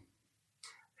Fame?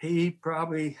 He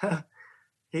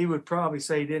would probably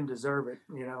say he didn't deserve it.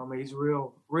 He's a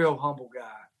real humble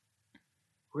guy,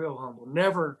 real humble.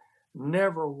 Never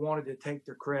wanted to take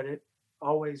the credit,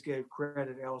 always gave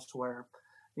credit elsewhere.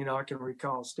 I can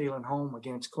recall stealing home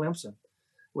against Clemson.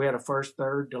 We had a first,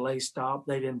 third, delay stop.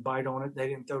 They didn't bite on it. They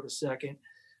didn't throw to second.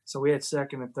 So we had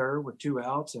second and third with 2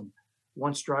 outs and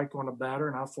 1 strike on the batter,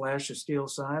 and I flashed a steal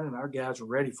sign, and our guys were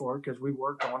ready for it because we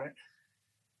worked on it.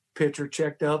 Pitcher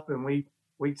checked up, and we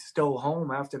stole home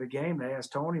after the game. They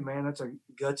asked Tony, man, that's a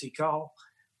gutsy call.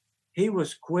 He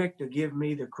was quick to give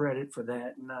me the credit for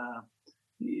that. And,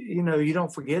 you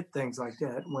don't forget things like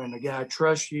that when the guy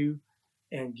trusts you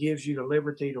and gives you the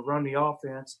liberty to run the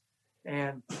offense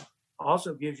and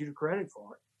also gives you the credit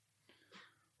for it.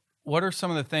 What are some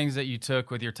of the things that you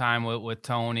took with your time with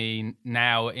Tony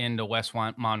now into West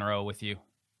Monroe with you?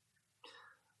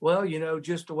 Well,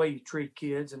 just the way you treat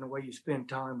kids and the way you spend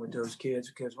time with those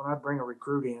kids. Because when I bring a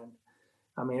recruit in,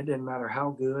 I mean, it didn't matter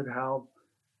how good, how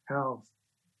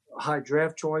high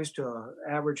draft choice to an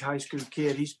average high school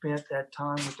kid. He spent that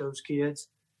time with those kids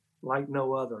like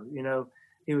no other.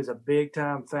 He was a big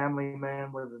time family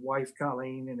man with his wife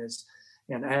Colleen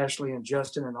and Ashley and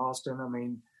Justin and Austin. I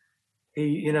mean,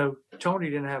 Tony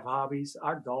didn't have hobbies.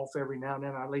 I golf every now and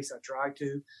then, at least I try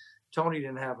to. Tony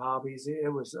didn't have hobbies. It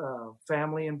was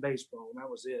family and baseball, and that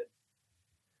was it.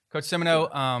 Coach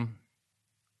Simoneaux,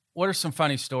 what are some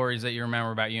funny stories that you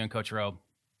remember about you and Coach Rob?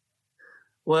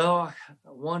 Well,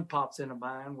 one pops into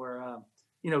mind where,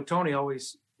 Tony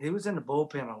he was in the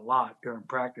bullpen a lot during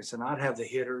practice, and I'd have the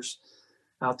hitters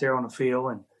out there on the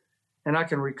field. And I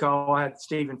can recall I had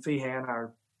Stephen Feehan,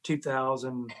 our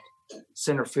 2000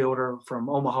 center fielder from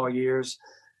Omaha years.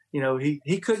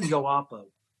 He couldn't go oppo.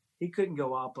 He couldn't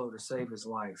go oppo to save his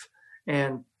life.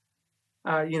 And,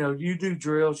 you do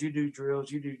drills,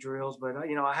 but,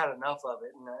 I had enough of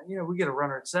it. And, we get a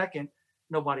runner at second,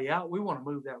 nobody out. We want to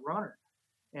move that runner.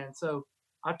 And so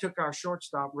I took our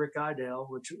shortstop, Rick Idell,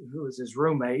 who was his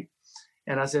roommate,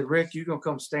 and I said, Rick, you're going to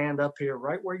come stand up here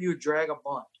right where you would drag a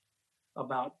bunt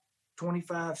about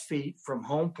 25 feet from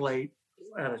home plate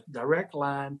at a direct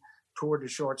line toward the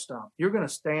shortstop. You're going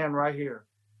to stand right here.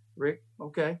 Rick,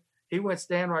 okay. He went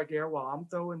stand right there while I'm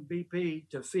throwing BP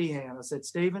to Feehan. I said,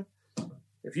 Stephen,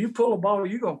 if you pull a ball,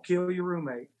 you're going to kill your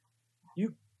roommate.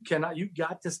 You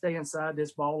got to stay inside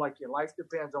this ball like your life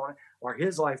depends on it or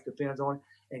his life depends on it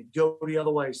and go the other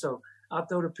way. So I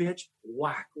throw the pitch,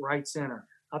 whack, right center.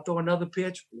 I throw another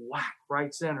pitch, whack,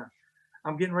 right center.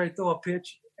 I'm getting ready to throw a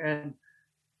pitch and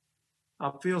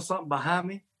I feel something behind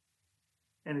me.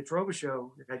 And it's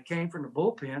Robichaux that came from the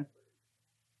bullpen.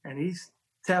 And he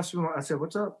taps me. I said,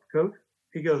 what's up, coach?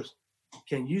 He goes,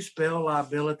 can you spell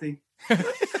liability?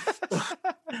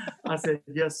 I said,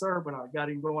 yes, sir, but I got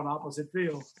him going opposite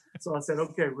field. So I said,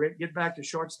 okay, Rick, get back to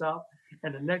shortstop.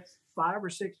 And the next 5 or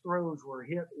 6 throws were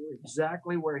hit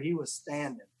exactly where he was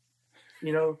standing.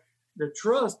 The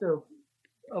trust of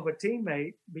a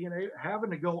teammate having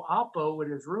to go oppo with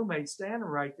his roommate standing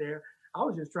right there. I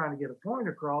was just trying to get a point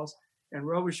across. And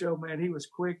Robichaux, man, he was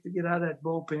quick to get out of that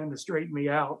bullpen to straighten me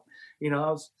out. I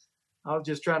was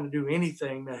just trying to do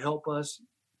anything to help us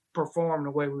perform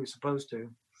the way we were supposed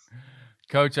to.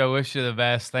 Coach, I wish you the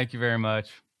best. Thank you very much.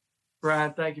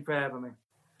 Brian, thank you for having me.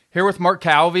 Here with Mark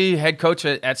Calvi, head coach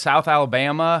at South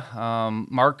Alabama.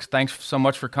 Mark, thanks so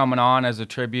much for coming on as a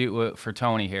tribute for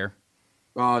Tony here.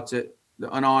 Oh, it's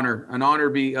an honor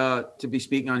to be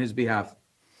speaking on his behalf.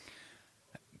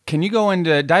 Can you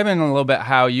dive in a little bit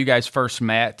how you guys first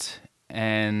met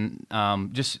and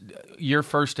just your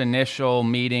first initial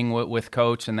meeting with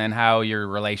Coach and then how your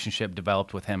relationship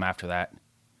developed with him after that?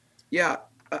 Yeah,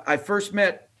 I first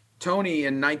met Tony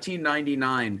in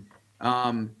 1999.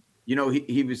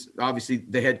 He was obviously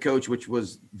the head coach, which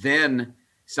was then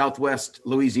Southwest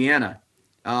Louisiana.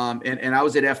 And I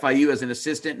was at FIU as an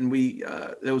assistant, and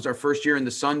that was our first year in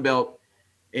the Sun Belt.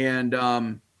 And,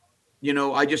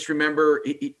 I just remember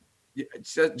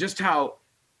just how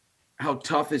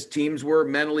tough his teams were,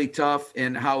 mentally tough,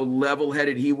 and how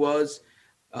level-headed he was.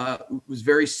 Was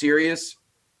very serious,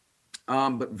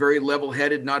 but very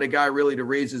level-headed, not a guy really to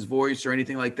raise his voice or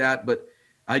anything like that. But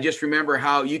I just remember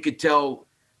how you could tell,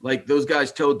 like, those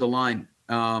guys towed the line.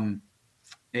 But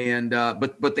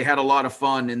they had a lot of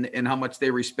fun and how much they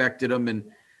respected him. And,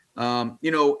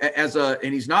 and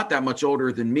he's not that much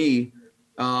older than me,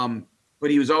 but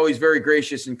he was always very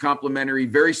gracious and complimentary,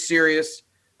 very serious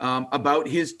about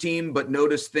his team, but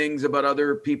noticed things about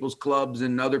other people's clubs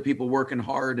and other people working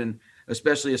hard, and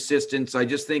especially assistants. I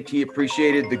just think he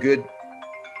appreciated the good.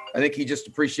 I think he just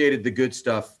appreciated the good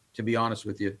stuff, to be honest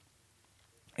with you.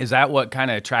 Is that what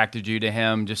kind of attracted you to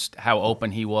him, just how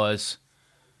open he was?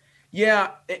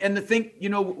 Yeah, and the thing,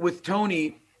 with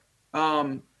Tony,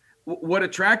 what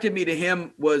attracted me to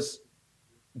him was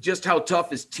just how tough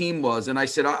his team was. And I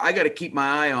said, I got to keep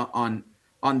my eye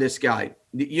on this guy.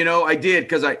 I did,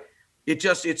 because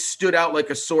it stood out like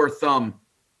a sore thumb.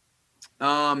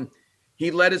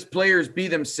 He let his players be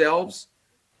themselves.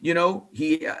 We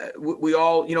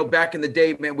all, back in the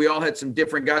day, man, we all had some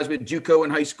different guys with JUCO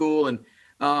in high school. And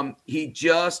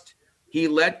he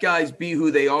let guys be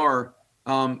who they are.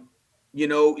 Some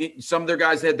of their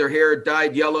guys had their hair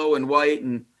dyed yellow and white,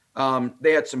 and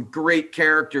they had some great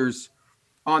characters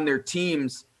on their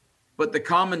teams, but the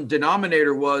common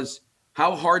denominator was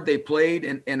how hard they played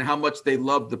and how much they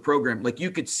loved the program. Like, you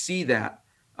could see that.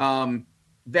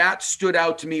 that stood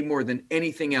out to me more than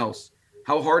anything else.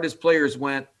 How hard his players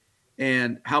went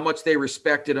and how much they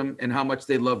respected him and how much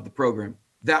they loved the program.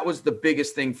 That was the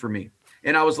biggest thing for me.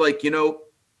 And I was like,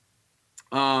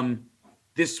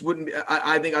 this wouldn't be,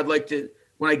 I think I'd like to,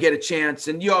 when I get a chance,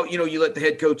 and you let the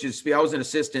head coaches speak. I was an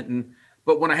assistant,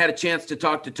 but when I had a chance to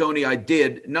talk to Tony, I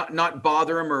did not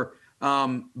bother him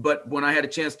but when I had a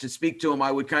chance to speak to him,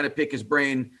 I would kind of pick his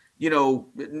brain,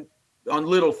 on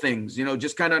little things,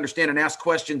 just kind of understand and ask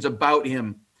questions about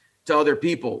him to other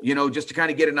people, just to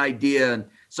kind of get an idea. And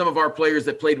some of our players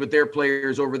that played with their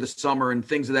players over the summer and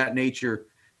things of that nature,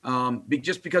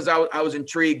 just because I was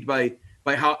intrigued by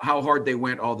how hard they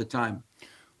went all the time.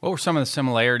 What were some of the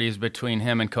similarities between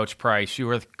him and Coach Price? You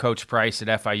were with Coach Price at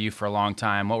FIU for a long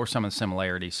time. What were some of the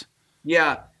similarities?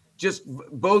 Yeah, just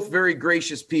both very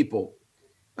gracious people.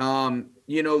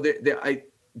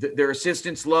 Their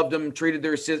assistants loved them, treated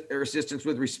their assistants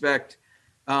with respect,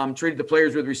 treated the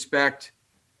players with respect,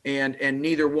 and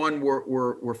neither one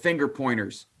were finger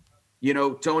pointers.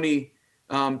 Tony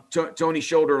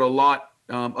shouldered a lot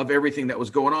of everything that was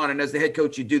going on, and as the head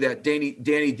coach, you do that.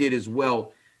 Danny did as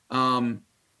well.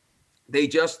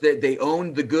 They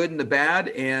owned the good and the bad,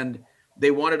 and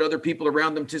they wanted other people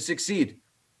around them to succeed.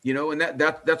 And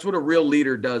that's what a real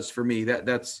leader does for me.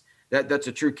 That's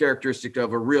a true characteristic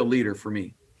of a real leader for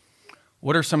me.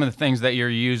 What are some of the things that you're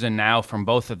using now from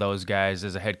both of those guys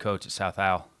as a head coach at South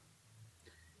Al?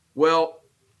 Well,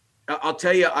 I'll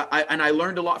tell you, I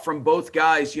learned a lot from both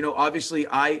guys. Obviously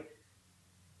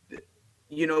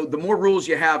the more rules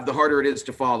you have, the harder it is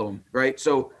to follow them, right?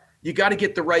 So you got to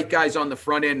get the right guys on the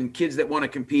front end and kids that want to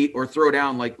compete or throw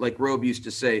down, like Rob used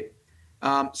to say.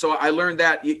 So I learned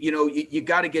that, you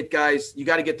got to get guys, you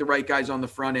got to get the right guys on the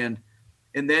front end.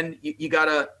 And then you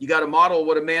gotta model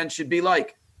what a man should be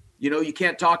like. You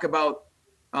can't talk about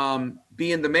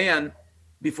being the man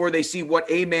before they see what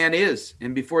a man is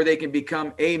and before they can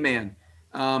become a man.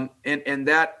 And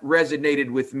that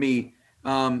resonated with me.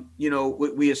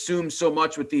 We assume so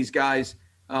much with these guys,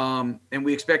 and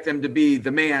we expect them to be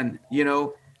the man, and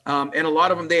a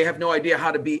lot of them, they have no idea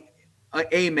how to be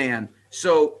a man.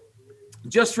 So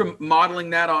just from modeling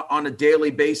that on a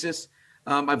daily basis,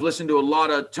 I've listened to a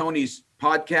lot of Tony's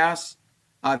podcasts.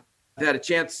 I've had a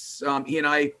chance. He and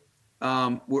I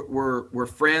were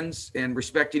friends and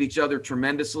respected each other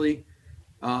tremendously.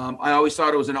 I always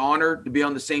thought it was an honor to be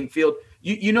on the same field.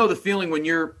 The feeling when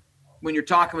you're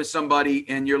talking with somebody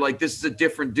and you're like, this is a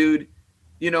different dude,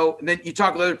 and then you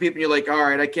talk with other people and you're like, all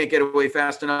right, I can't get away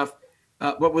fast enough.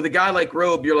 But with a guy like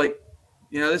Rob, you're like,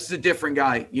 this is a different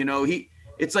guy.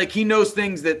 It's like he knows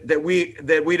things that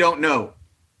we don't know,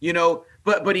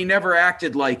 but he never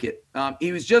acted like it.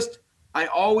 He was just, I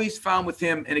always found with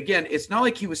him, and again, it's not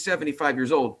like he was 75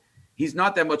 years old. He's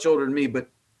not that much older than me, but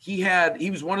he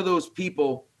was one of those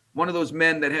people, one of those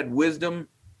men that had wisdom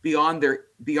beyond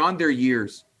their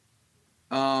years.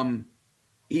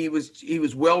 He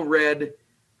was well-read,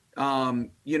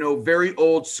 very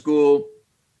old school,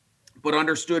 but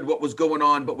understood what was going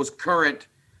on, but was current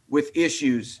with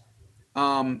issues.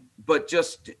 But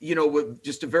just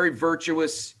a very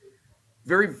virtuous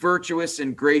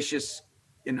and gracious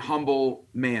and humble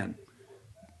man.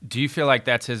 Do you feel like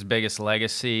that's his biggest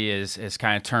legacy is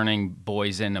kind of turning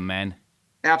boys into men?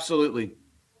 Absolutely.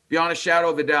 Beyond a shadow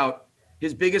of a doubt.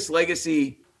 His biggest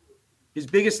legacy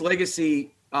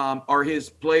are his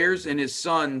players and his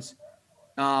sons,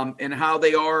 and how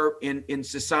they are in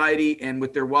society and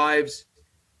with their wives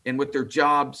and with their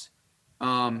jobs.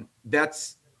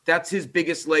 That's his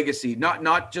biggest legacy.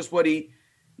 Not just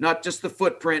the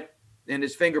footprint and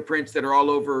his fingerprints that are all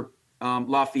over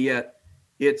Lafayette.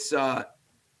 It's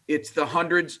the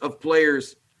hundreds of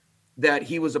players that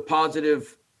he was a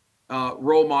positive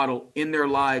role model in their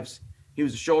lives. He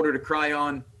was a shoulder to cry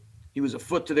on. He was a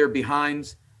foot to their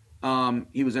behinds.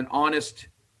 He was an honest,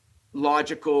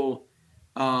 logical,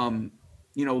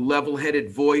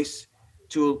 level-headed voice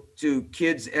to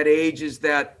kids at ages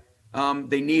that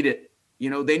they need it.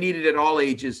 They need it at all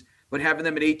ages, but having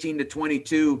them at 18 to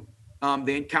 22,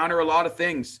 they encounter a lot of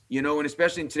things, and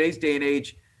especially in today's day and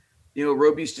age,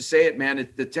 Rob used to say it, man,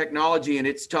 the technology, and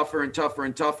it's tougher and tougher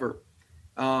and tougher.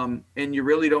 And you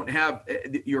really don't have,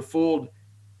 you're fooled.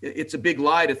 It's a big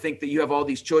lie to think that you have all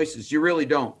these choices. You really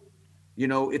don't.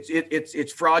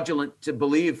 It's fraudulent to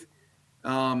believe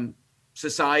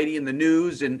society and the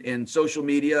news and social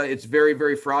media. It's very,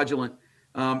 very fraudulent.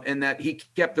 And that he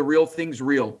kept the real things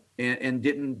real and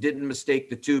didn't mistake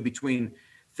the two between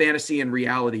fantasy and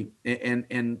reality,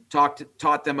 and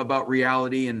taught them about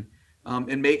reality, and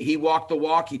he walked the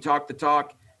walk, he talked the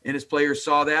talk, and his players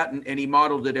saw that, and he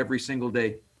modeled it every single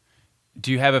day.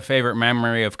 Do you have a favorite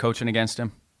memory of coaching against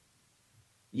him?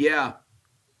 Yeah.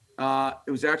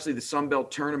 It was actually the Sun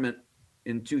Belt tournament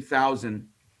in 2000.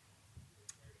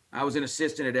 I was an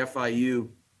assistant at FIU.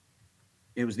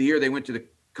 It was the year they went to the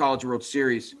College World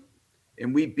Series,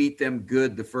 and we beat them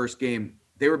good the first game.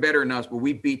 They were better than us, but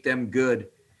we beat them good.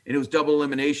 And it was double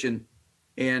elimination.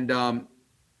 And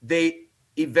they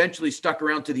eventually stuck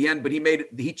around to the end, but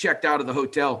he checked out of the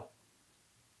hotel.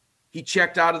 He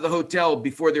checked out of the hotel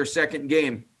before their second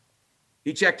game.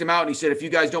 He checked him out and he said, if you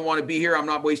guys don't want to be here, I'm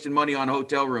not wasting money on a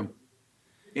hotel room.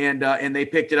 And they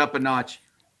picked it up a notch.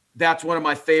 That's one of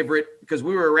my favorite, because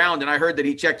we were around and I heard that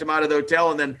he checked him out of the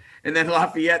hotel, and then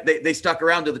Lafayette, they stuck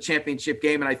around to the championship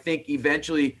game. And I think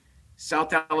eventually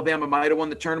South Alabama might have won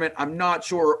the tournament. I'm not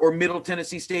sure, or Middle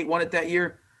Tennessee State won it that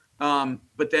year.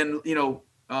 But then,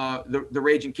 the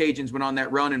Raging Cajuns went on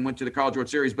that run and went to the College World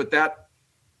Series. But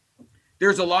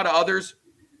there's a lot of others.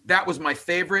 That was my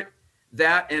favorite.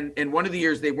 That and one of the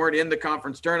years they weren't in the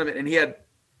conference tournament, and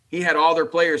he had all their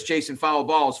players chasing foul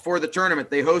balls for the tournament.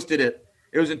 They hosted it.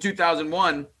 It was in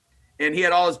 2001, and he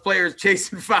had all his players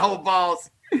chasing foul balls.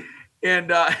 And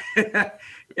the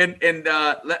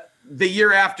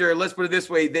year after, let's put it this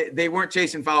way, they weren't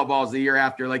chasing foul balls the year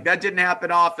after. Like, that didn't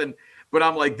happen often. But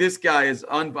I'm like, this guy is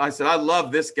I said, I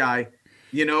love this guy.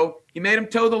 He made him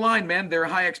toe the line, man. There are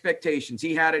high expectations.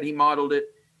 He had it. He modeled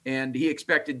it. And he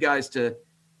expected guys to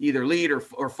either lead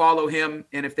or follow him.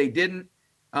 And if they didn't,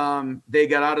 they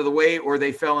got out of the way or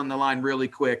they fell in the line really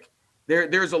quick.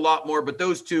 There's a lot more. But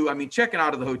those two, I mean, checking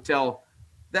out of the hotel,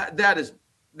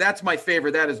 that's my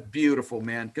favorite. That is beautiful,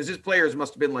 man. Because his players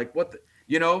must have been like, what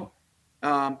and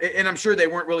I'm sure they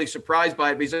weren't really surprised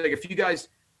by it. But he's like, if you guys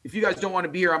don't want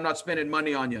to be here, I'm not spending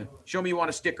money on you. Show me you want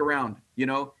to stick around.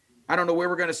 I don't know where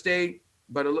we're going to stay,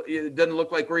 but it doesn't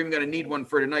look like we're even going to need one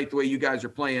for tonight the way you guys are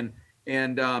playing.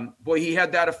 And boy, he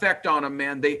had that effect on them,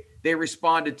 man. They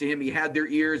responded to him. He had their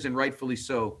ears, and rightfully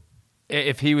so.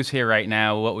 If he was here right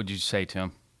now, what would you say to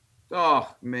him?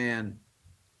 Oh, man.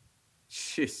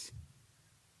 Jeez.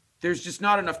 There's just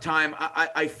not enough time.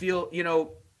 I feel,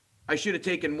 I should have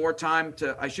taken more time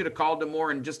I should have called him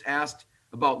more and just asked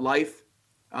about life.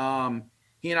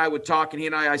 He and I would talk,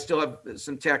 and I still have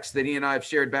some texts that he and I have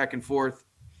shared back and forth,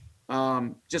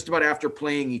 just about after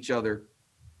playing each other.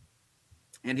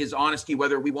 And his honesty,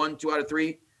 whether we won 2 out of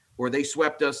 3 or they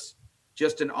swept us,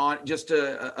 just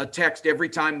a text every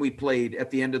time we played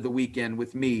at the end of the weekend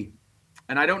with me.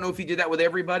 And I don't know if he did that with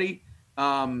everybody,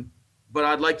 but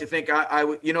I'd like to think I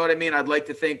would, you know what I mean? I'd like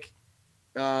to think,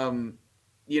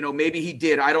 maybe he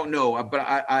did. I don't know, but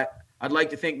I'd like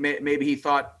to think maybe he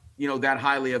thought, that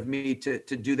highly of me to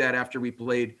do that after we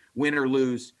played, win or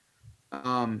lose.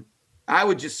 I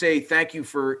would just say thank you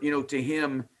for, to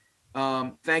him.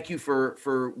 Thank you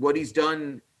for what he's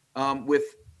done with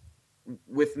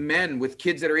men, with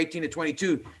kids that are 18 to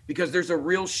 22, because there's a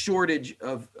real shortage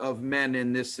of men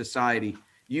in this society.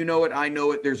 You know it, I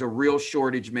know it. There's a real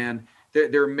shortage, man.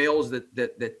 There are males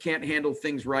that can't handle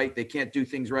things right. They can't do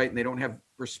things right, and they don't have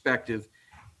perspective.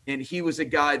 And he was a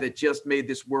guy that just made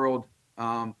this world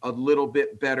a little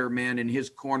bit better, man, in his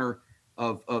corner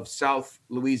of South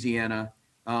Louisiana,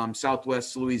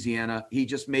 Southwest Louisiana. He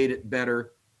just made it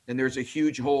better. And there's a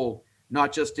huge hole,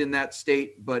 not just in that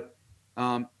state, but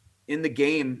in the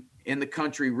game, in the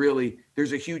country, really.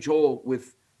 There's a huge hole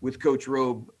with Coach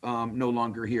Rob no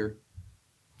longer here.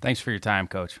 Thanks for your time,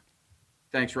 Coach.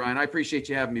 Thanks, Ryan. I appreciate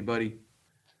you having me, buddy.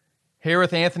 Here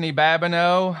with Anthony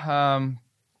Babineaux.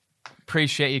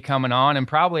 Appreciate you coming on. And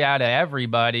probably out of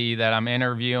everybody that I'm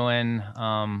interviewing,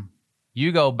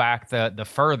 you go back the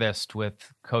furthest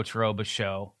with Coach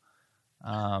Robichaux.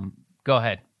 Go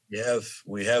ahead.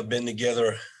 We have been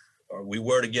together, or we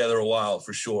were together a while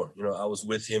for sure. I was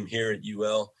with him here at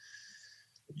USL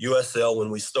when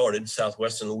we started,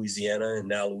 Southwestern Louisiana, and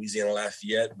now Louisiana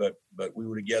Lafayette. But we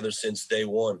were together since day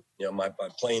one. My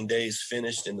playing days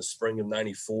finished in the spring of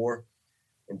 '94,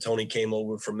 and Tony came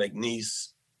over from McNeese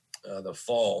the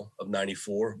fall of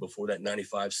 '94 before that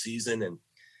 '95 season, and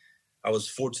I was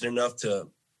fortunate enough to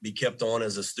be kept on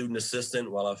as a student assistant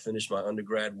while I finished my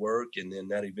undergrad work, and then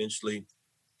that eventually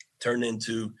turned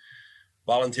into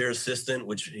volunteer assistant,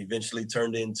 which eventually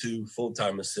turned into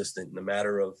full-time assistant in a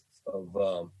matter of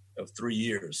 3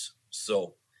 years.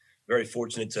 So very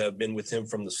fortunate to have been with him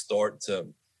from the start to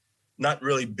not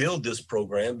really build this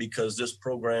program, because this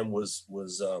program was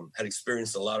had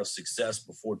experienced a lot of success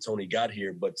before Tony got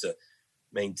here, but to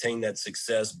maintain that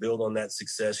success, build on that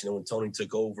success. When Tony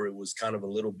took over, it was kind of a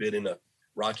little bit in a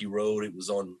rocky road. It was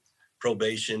on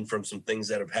probation from some things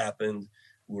that have happened.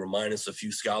 We were minus a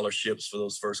few scholarships for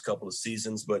those first couple of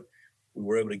seasons, but we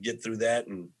were able to get through that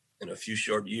and in a few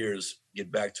short years,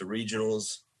 get back to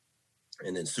regionals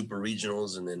and then super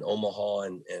regionals and then Omaha.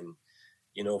 And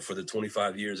you know, for the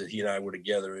 25 years that he and I were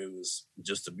together, it was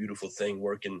just a beautiful thing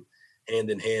working hand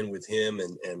in hand with him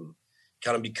and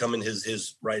kind of becoming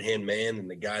his right-hand man and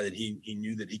the guy that he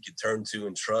knew that he could turn to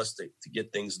and trust to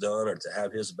get things done or to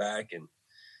have his back and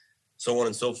so on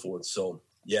and so forth. So,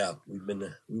 yeah, we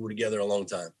were together a long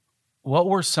time. What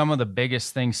were some of the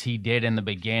biggest things he did in the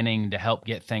beginning to help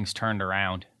get things turned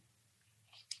around?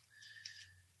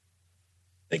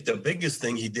 I think the biggest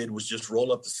thing he did was just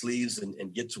roll up the sleeves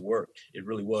and get to work. It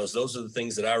really was. Those are the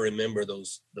things that I remember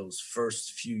those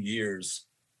first few years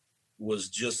was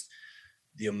just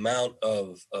the amount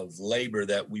of labor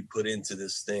that we put into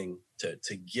this thing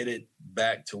to get it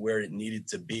back to where it needed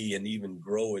to be and even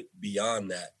grow it beyond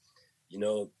that. You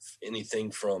know,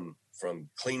 anything from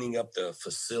cleaning up the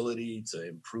facility to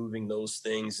improving those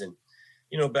things. And,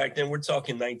 you know, back then we're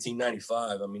talking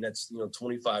 1995. I mean, that's, you know,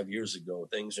 25 years ago.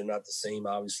 Things are not the same,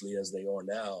 obviously, as they are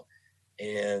now.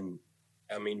 And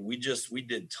I mean, we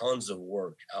did tons of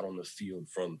work out on the field,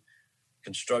 from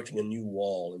constructing a new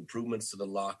wall, improvements to the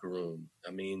locker room.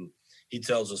 I mean, he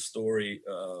tells a story.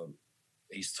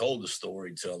 He's told the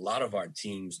story to a lot of our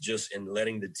teams, just in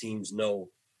letting the teams know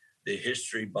the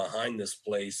history behind this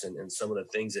place and some of the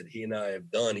things that he and I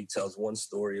have done. He tells one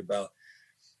story about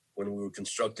when we were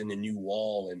constructing a new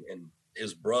wall and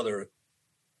his brother,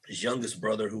 his youngest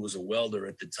brother, who was a welder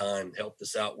at the time, helped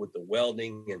us out with the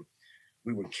welding, and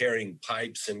we were carrying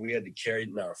pipes and we had to carry it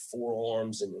in our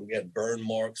forearms and we had burn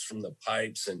marks from the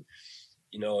pipes. And,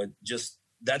 you know,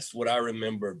 that's what I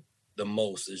remember the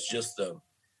most, is just the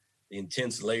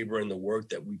intense labor and the work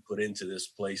that we put into this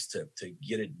place to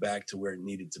get it back to where it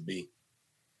needed to be.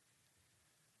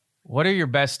 What are your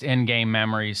best in-game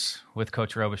memories with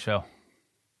Coach Robichaux?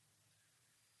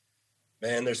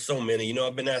 Man, there's so many. You know,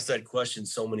 I've been asked that question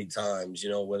so many times, you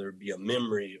know, whether it be a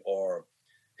memory or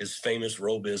his famous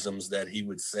Robisms that he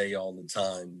would say all the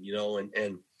time, you know,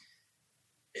 and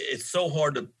it's so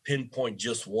hard to pinpoint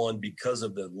just one because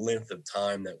of the length of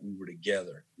time that we were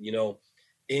together. You know,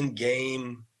 in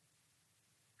game,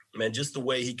 man, just the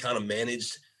way he kind of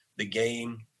managed the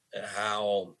game,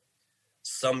 how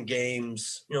some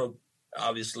games, you know,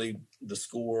 obviously the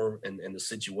score and the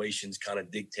situations kind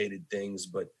of dictated things,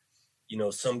 but, you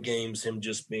know, some games, him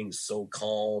just being so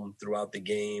calm throughout the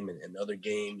game, and other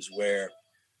games where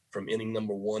from inning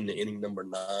number 1 to inning number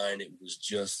 9, it was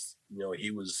just, you know,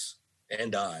 he was,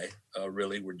 and I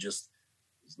really were just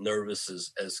as nervous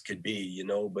as could be, you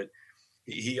know, but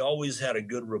he always had a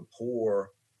good rapport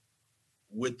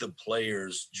with the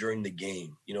players during the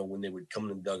game, you know, when they would come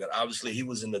in the dugout. Obviously, he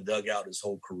was in the dugout his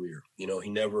whole career. You know,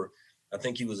 I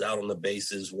think he was out on the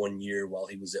bases one year while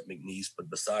he was at McNeese, but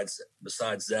besides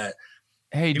that,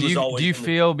 hey, do you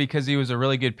feel because he was a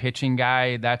really good pitching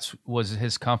guy, was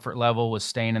his comfort level was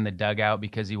staying in the dugout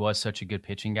because he was such a good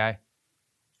pitching guy?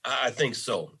 I think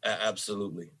so.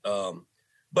 Absolutely.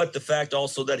 But the fact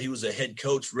also that he was a head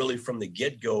coach really from the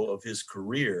get-go of his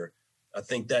career, I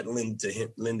think that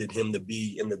lended him to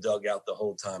be in the dugout the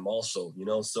whole time also, you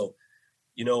know? So,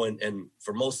 you know, and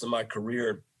for most of my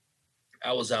career,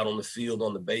 I was out on the field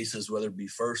on the bases, whether it be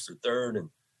first or third. And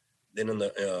then in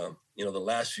the, you know, the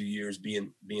last few years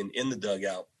being in the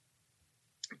dugout,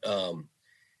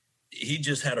 he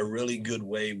just had a really good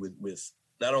way with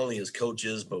not only his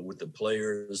coaches, but with the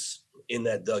players in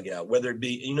that dugout, whether it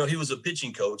be, you know, he was a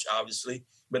pitching coach, obviously,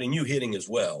 but he knew hitting as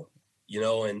well, you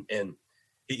know, and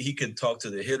he could talk to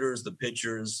the hitters, the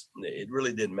pitchers. It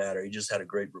really didn't matter. He just had a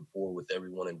great rapport with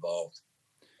everyone involved.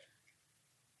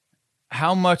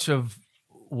 How much of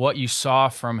what you saw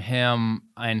from him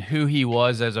and who he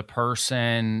was as a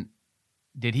person,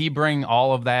 did he bring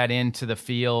all of that into the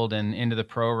field and into the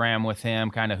program with him,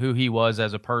 kind of who he was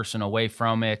as a person away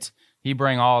from it? He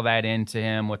bring all that into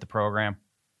him with the program?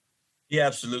 He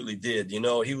absolutely did. You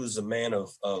know, he was a man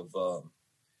of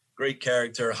great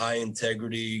character, high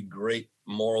integrity, great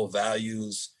moral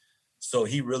values. So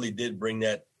he really did bring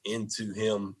that into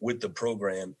him with the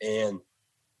program, and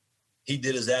he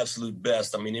did his absolute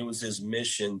best. I mean, it was his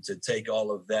mission to take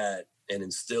all of that and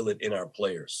instill it in our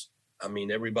players. I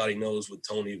mean, everybody knows with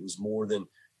Tony, it was more than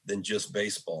just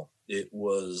baseball. It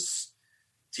was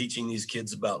teaching these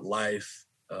kids about life,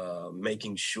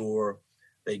 making sure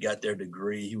they got their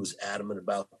degree. He was adamant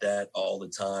about that all the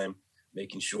time,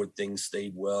 making sure things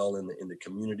stayed well in the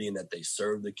community and that they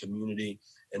served the community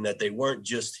and that they weren't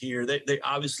just here. They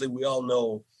obviously, we all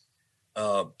know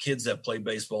kids that play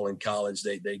baseball in college,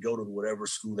 they go to whatever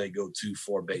school they go to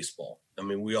for baseball. I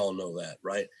mean, we all know that,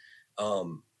 right?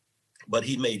 But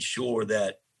he made sure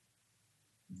that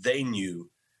they knew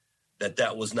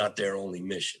that was not their only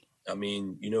mission. I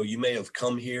mean, you know, you may have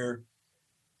come here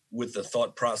with the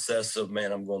thought process of,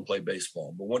 man, I'm going to play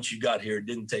baseball. But once you got here, it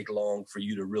didn't take long for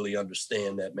you to really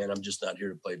understand that, man, I'm just not here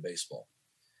to play baseball.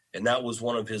 And that was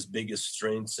one of his biggest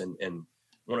strengths and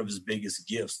one of his biggest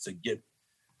gifts, to get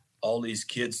all these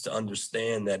kids to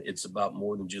understand that it's about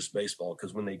more than just baseball.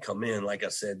 Because when they come in, like I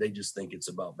said, they just think it's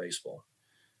about baseball.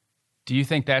 Do you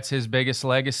think that's his biggest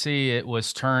legacy? It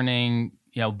was turning,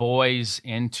 you know, boys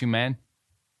into men?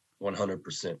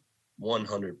 100%.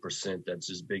 100%. That's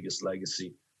his biggest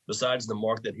legacy. Besides the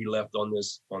mark that he left on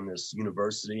this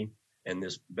university and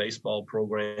this baseball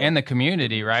program. And the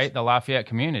community, right? The Lafayette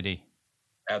community.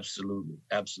 Absolutely.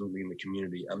 Absolutely, in the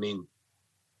community. I mean,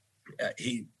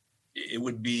 it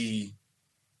would be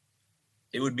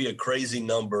a crazy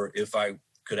number if I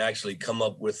could actually come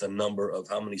up with a number of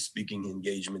how many speaking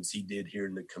engagements he did here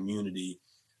in the community.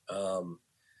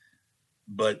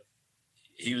 But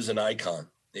he was an icon.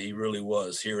 He really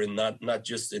was here, and not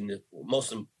just in the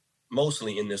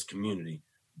mostly in this community,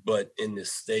 but in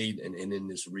this state and in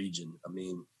this region. I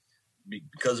mean,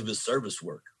 because of his service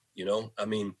work, you know. I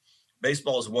mean,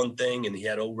 baseball is one thing, and he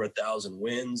had over 1,000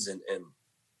 wins and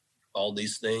all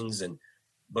these things,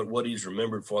 but what he's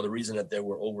remembered for, the reason that there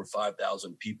were over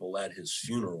 5,000 people at his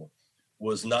funeral,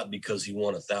 was not because he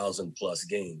won 1,000+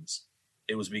 games.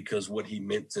 It was because what he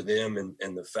meant to them,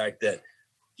 and the fact that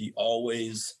he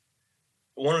always,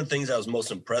 one of the things that was most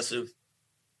impressive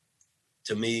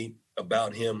to me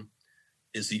about him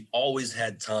is he always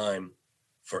had time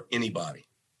for anybody.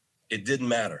 It didn't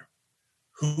matter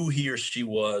who he or she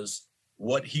was,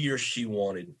 what he or she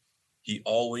wanted. He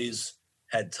always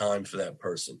had time for that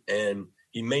person. And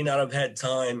he may not have had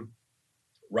time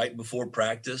right before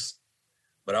practice,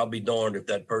 but I'll be darned if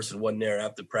that person wasn't there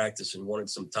after practice and wanted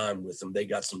some time with him. They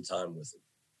got some time with him.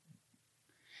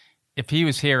 If he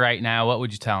was here right now, what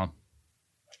would you tell him?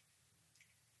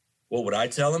 What would I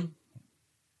tell him?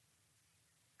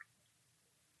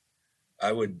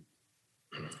 I would,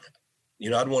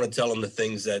 I'd want to tell him the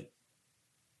things that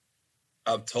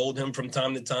I've told him from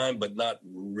time to time, but not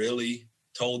really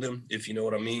told him, if you know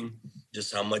what I mean.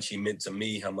 Just how much he meant to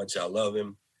me, how much I love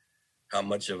him, how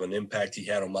much of an impact he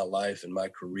had on my life and my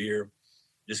career.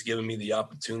 Just giving me the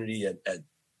opportunity at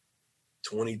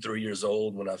 23 years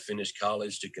old, when I finished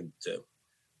college, to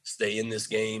stay in this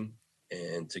game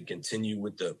and to continue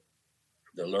with the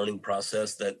learning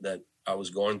process that I was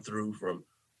going through, from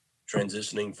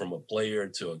transitioning from a player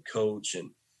to a coach, and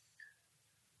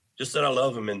just that I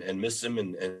love him and miss him,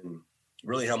 and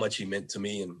really how much he meant to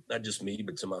me, and not just me,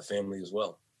 but to my family as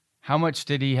well. How much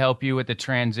did he help you with the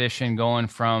transition going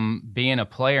from being a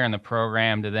player in the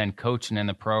program to then coaching in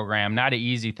the program? Not an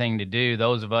easy thing to do.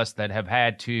 Those of us that have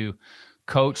had to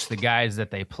coach the guys that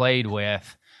they played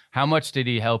with, how much did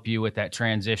he help you with that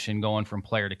transition going from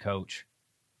player to coach?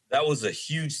 That was a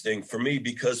huge thing for me,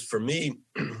 because for me,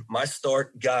 my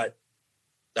start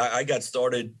I got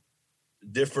started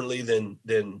differently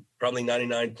than probably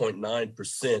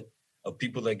 99.9% of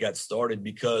people that got started,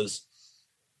 because,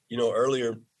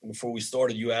 earlier before we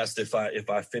started, you asked if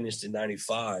I finished in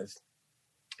 95.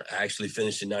 I actually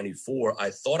finished in 94. I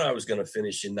thought I was going to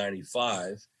finish in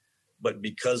 95, but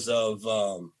because of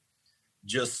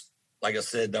just, like I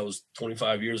said, that was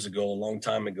 25 years ago, a long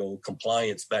time ago.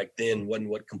 Compliance back then wasn't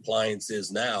what compliance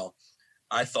is now.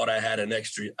 I thought I had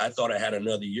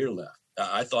another year left.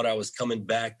 I thought I was coming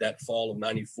back that fall of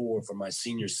 94 for my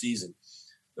senior season.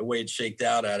 The way it shaked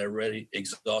out, I'd already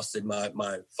exhausted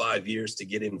my 5 years to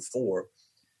get in 4.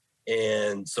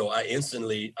 And so I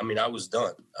was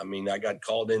done. I got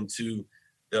called into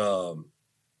our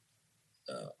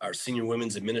senior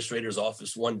women's administrator's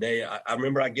office one day. I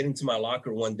remember I get into my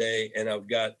locker one day, and I've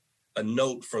got a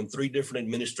note from 3 different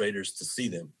administrators to see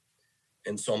them.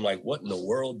 And so I'm like, what in the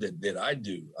world did I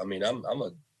do?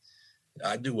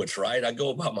 I do what's right. I go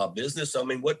about my business.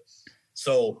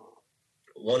 So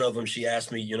one of them, she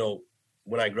asked me,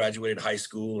 when I graduated high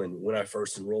school and when I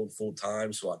first enrolled full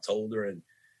time. So I told her, and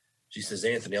she says,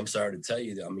 Anthony, I'm sorry to tell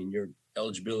you that, your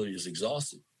eligibility is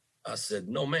exhausted. I said,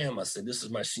 no, ma'am. I said, this is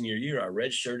my senior year. I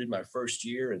redshirted my first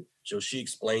year. And so she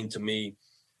explained to me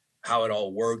how it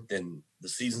all worked and the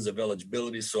seasons of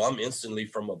eligibility. So I'm instantly,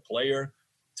 from a player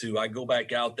to, I go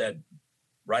back out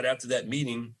right after that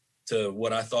meeting to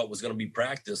what I thought was going to be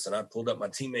practice. And I pulled up my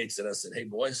teammates and I said, hey,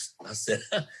 boys, I said,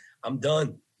 I'm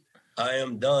done. I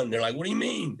am done. They're like, what do you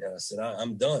mean? And I said,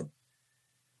 I'm done.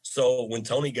 So when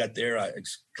Tony got there, I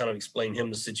kind of explained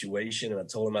him the situation, and I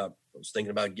told him I was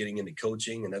thinking about getting into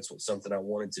coaching, and that's something I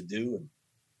wanted to do.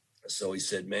 And so he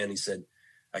said,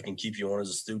 I can keep you on as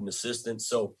a student assistant.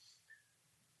 So,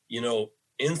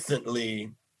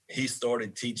 instantly he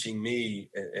started teaching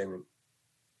me, and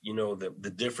you know,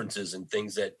 the differences and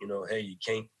things that, you know, hey, you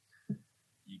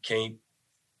can't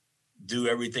do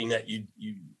everything that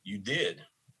you did,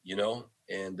 you know?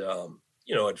 And,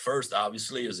 you know, at first,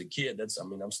 obviously as a kid,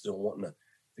 I'm still wanting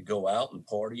to go out and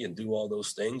party and do all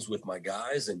those things with my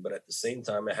guys. But at the same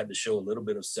time, I had to show a little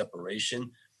bit of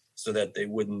separation so that they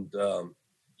wouldn't,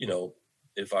 you know,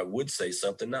 if I would say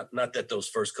something, not that those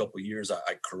first couple of years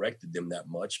I corrected them that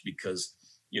much, because,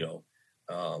 you know,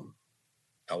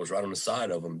 I was right on the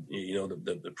side of them, you know,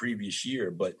 the previous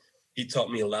year. But he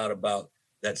taught me a lot about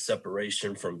that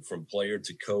separation from player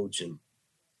to coach, and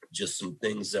just some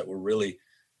things that were really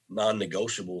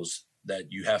non-negotiables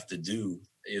that you have to do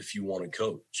if you want to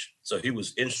coach. So he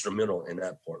was instrumental in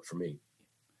that part for me.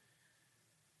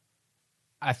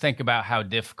 I think about how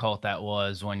difficult that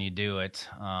was when you do it.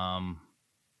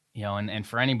 You know, and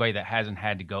for anybody that hasn't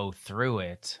had to go through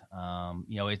it,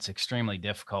 you know, it's extremely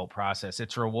difficult process.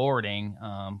 It's rewarding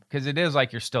because it is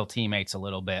like you're still teammates a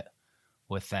little bit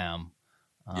with them.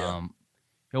 Yeah.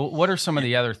 You know, what are some of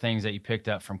the other things that you picked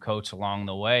up from Coach along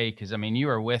the way? Because, I mean, you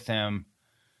were with him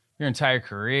your entire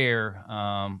career.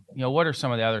 You know, what are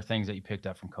some of the other things that you picked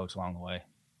up from Coach along the way?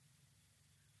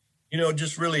 You know,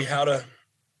 just really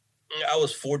I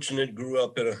was fortunate, grew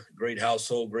up in a great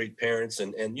household, great parents.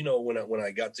 And you know, when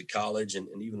I got to college and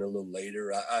even a little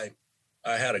later, I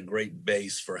had a great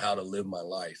base for how to live my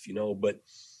life, you know. But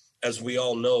as we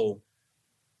all know,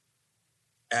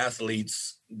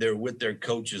 athletes, they're with their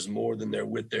coaches more than they're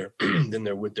with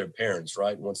their parents,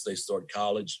 right? Once they start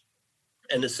college.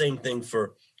 And the same thing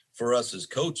for us as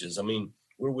coaches. I mean,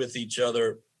 we're with each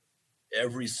other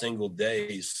every single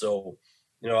day. So,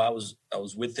 you know, I was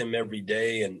with him every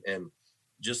day, and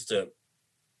just to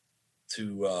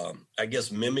I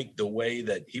guess mimic the way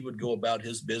that he would go about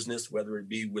his business, whether it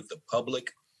be with the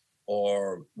public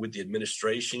or with the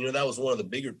administration. You know, that was one of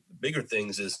the bigger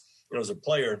things is, you know, as a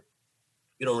player,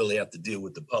 you don't really have to deal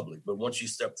with the public, but once you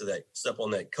step on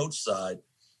that coach side,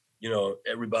 you know,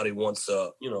 everybody wants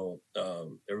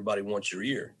everybody wants your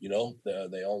ear. You know,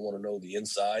 they all want to know the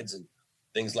insides and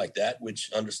things like that,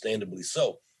 which understandably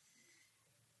so.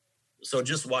 So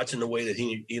just watching the way that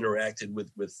he interacted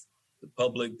with the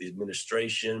public, the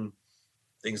administration,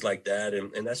 things like that.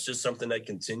 And that's just something that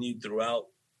continued throughout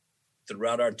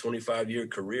our 25-year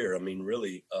career. I mean,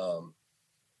 really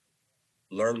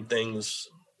learned things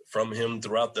from him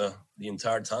throughout the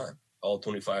entire time, all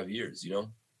 25 years, you know.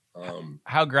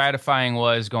 How gratifying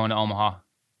was going to Omaha?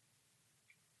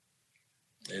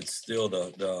 It's still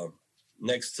the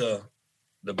next to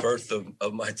the birth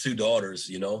of my two daughters,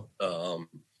 you know,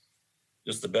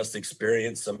 just the best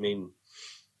experience. I mean,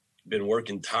 been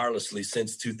working tirelessly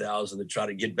since 2000 to try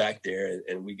to get back there,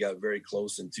 and we got very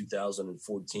close in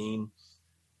 2014.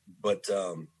 But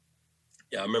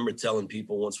yeah, I remember telling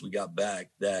people once we got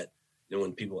back that, you know,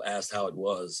 when people asked how it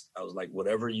was, I was like,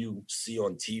 whatever you see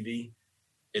on TV,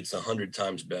 it's 100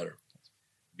 times better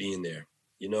being there,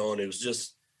 you know. And it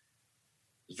was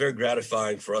very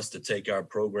gratifying for us to take our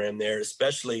program there,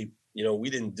 especially, you know, we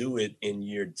didn't do it in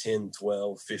year 10,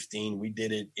 12, 15. We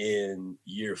did it in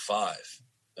year 5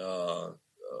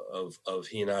 of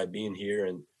he and I being here.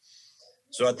 And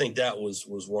so I think that was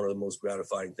one of the most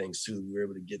gratifying things too. We were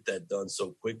able to get that done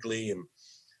so quickly. And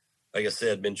like I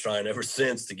said, been trying ever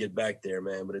since to get back there,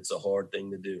 man, but it's a hard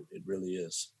thing to do. It really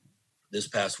is. This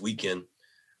past weekend,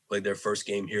 played their first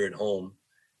game here at home,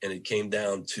 and it came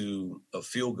down to a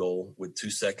field goal with 2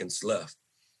 seconds left.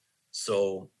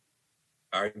 So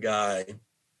our guy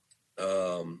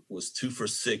was 2 for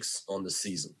 6 on the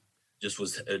season.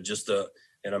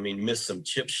 And I mean, missed some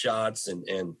chip shots,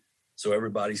 and so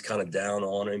everybody's kind of down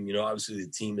on him. You know, obviously the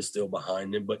team is still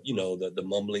behind him, but you know, the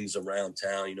mumblings around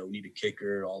town, you know, we need a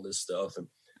kicker, all this stuff. And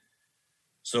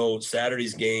so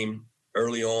Saturday's game,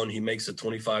 early on, he makes a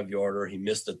 25-yarder. He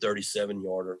missed a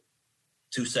 37-yarder.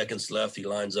 2 seconds left, he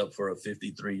lines up for a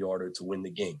 53-yarder to win the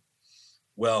game.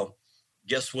 Well,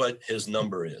 guess what his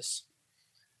number is?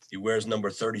 He wears number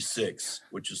 36,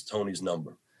 which is Tony's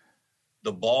number.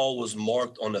 The ball was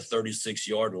marked on the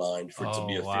 36-yard line for it to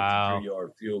be a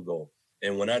 53-yard field goal.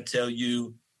 And when I tell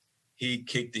you, he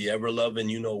kicked the ever-loving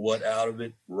you-know-what out of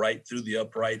it right through the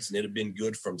uprights, and it had been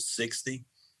good from 60.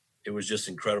 It was just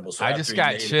incredible. So I just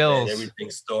got chills.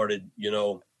 Everything started, you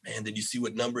know, man, did you see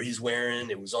what number he's wearing?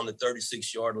 It was on the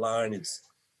 36-yard line.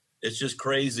 It's just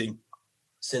crazy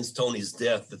since Tony's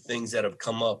death, the things that have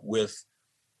come up with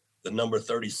the number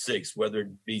 36, whether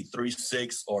it be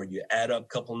 36 or you add up a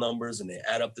couple numbers and they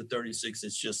add up to 36.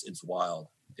 It's wild.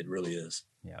 It really is.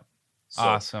 Yeah. So,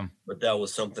 awesome. But that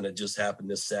was something that just happened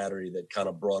this Saturday that kind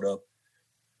of brought up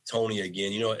Tony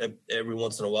again. You know, every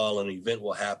once in a while an event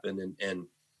will happen and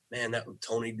man, that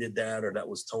Tony did that, or that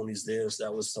was Tony's this,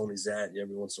 that was Tony's that. And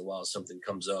every once in a while, something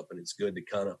comes up, and it's good to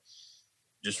kind of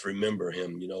just remember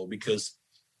him, because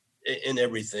in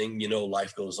everything,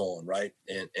 life goes on, right?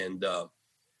 And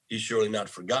he's surely not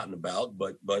forgotten about,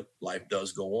 but life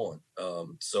does go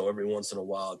on. So every once in a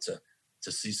while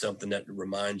to see something that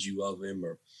reminds you of him,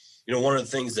 or, one of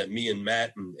the things that me and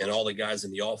Matt and all the guys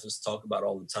in the office talk about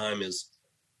all the time is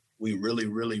we really,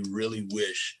 really, really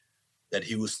wish that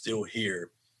he was still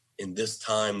here in this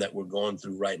time that we're going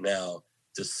through right now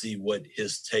to see what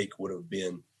his take would have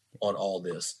been on all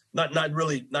this. Not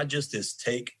just his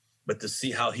take, but to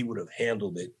see how he would have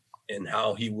handled it and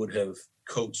how he would have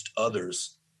coached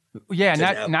others.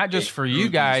 Yeah, not just for you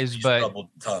guys,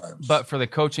 but for the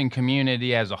coaching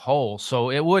community as a whole. So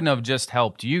it wouldn't have just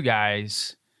helped you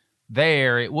guys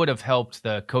there. It would have helped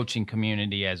the coaching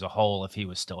community as a whole if he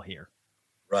was still here.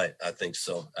 Right. I think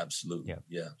so. Absolutely.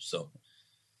 Yeah. So,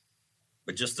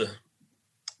 but just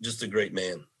a great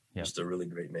man. Yep. Just a really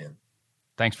great man.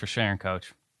 Thanks for sharing,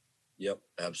 Coach. Yep.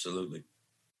 Absolutely.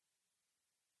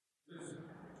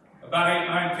 About 8,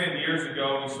 9, 10 years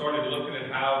ago, we started looking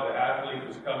at how the athlete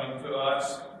was coming to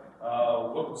us,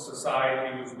 what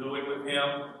society was doing with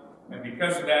him. And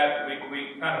because of that,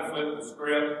 we kind of flipped the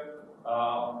script.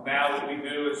 Now what we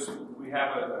do is we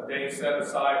have a day set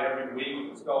aside every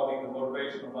week. It's called either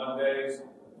Motivational Mondays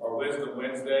or Wisdom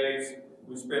Wednesdays.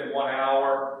 We spend 1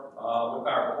 hour with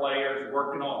our players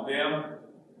working on them.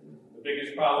 The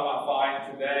biggest problem I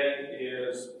find today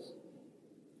is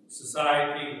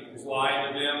society is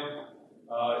lying to them,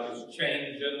 is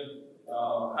changing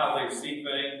how they see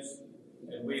things,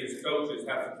 and we as coaches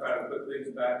have to try to put things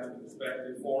back into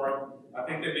perspective for them. I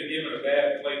think they've been given a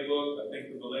bad playbook. I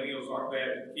think the millennials aren't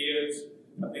bad kids.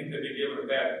 I think they've been given a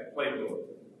bad playbook.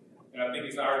 And I think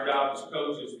it's our job as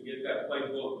coaches to get that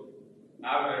playbook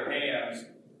out of their hands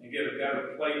and get a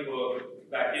better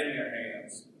playbook back in their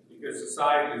hands, because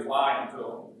society is lying to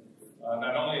them.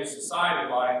 Not only is society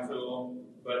lying to them,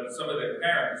 but some of their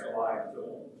parents are lying to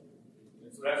them.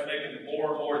 And so that's making it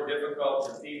more and more difficult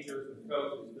for teachers and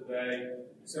coaches today,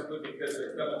 simply because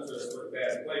they're coming to us with a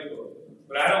bad playbook.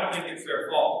 But I don't think it's their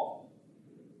fault.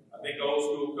 I think old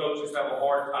school coaches have a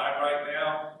hard time right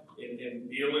now in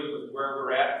dealing with where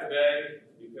we're at today,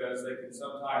 because they can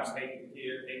sometimes hate the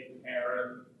kid, hate the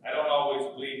parent. I don't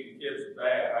always believe the kids are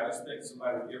bad. I just think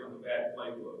somebody's given them a bad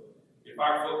playbook. If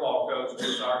our football coach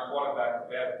gives our quarterback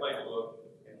a bad playbook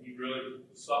and he really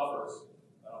suffers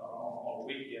on a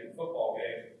weekend football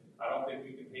game, I don't think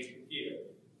we can hate the kid.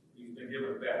 He's been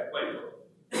given a bad playbook.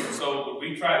 So what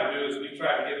we try to do is we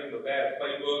try to give him a bad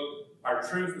playbook. Our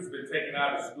truth has been taken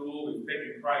out of school. We've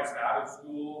taken Christ out of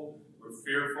school. We're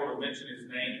fearful to mention his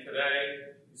name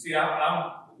today. You see,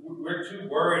 we're too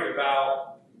worried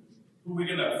about who we're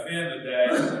going to offend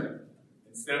today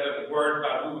instead of worried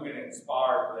about who we're going to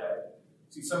inspire today.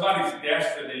 See, somebody's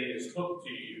destiny is hooked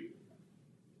to you.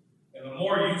 And the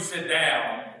more you sit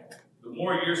down, the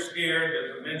more you're scared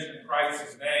to mention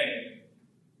Christ's name,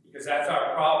 because that's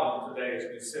our problem today is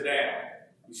we sit down.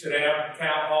 We sit down at the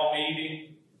town hall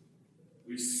meeting.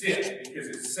 We sit because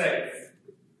it's safe.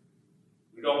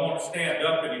 We don't want to stand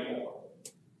up anymore.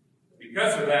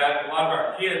 Because of that, a lot of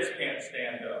our kids can't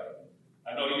stand up.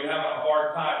 I know you're having a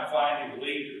hard time finding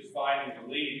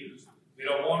leaders. They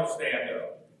don't want to stand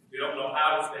up. They don't know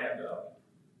how to stand up.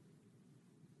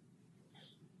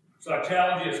 So I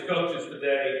challenge you as coaches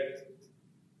today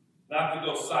not to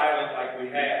go silent like we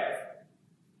have.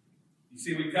 You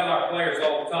see, we tell our players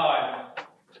all the time,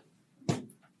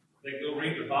 they go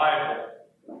read the Bible.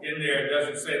 In there, it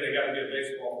doesn't say they got to be a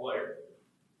baseball player.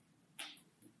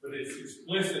 But it's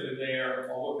explicit in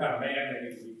there on what kind of man they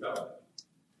need to become.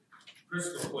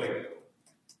 Crystal clear.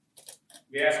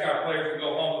 We ask our players to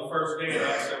go home the first day and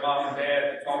ask their mom and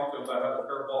dad to talk to them about how the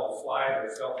curveball is slide or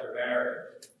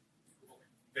self-narrative.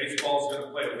 Baseball is going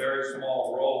to play a very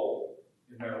small role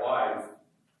in their life,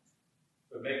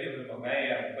 but making them a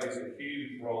man plays a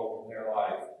huge role in their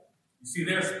life. You see,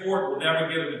 their sport will never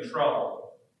get them in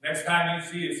trouble. Next time you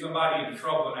see somebody in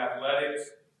trouble in athletics,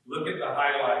 look at the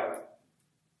highlight.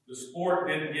 The sport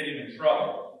didn't get him in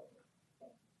trouble.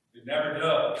 It never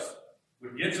does.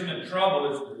 What gets them in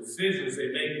trouble is the decisions they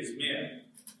make as men.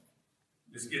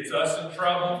 This gets us in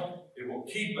trouble. It will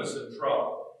keep us in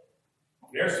trouble.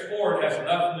 Their sport has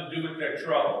nothing to do with their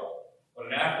trouble. When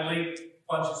an athlete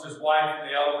punches his wife in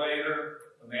the elevator,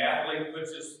 when the athlete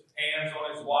puts his hands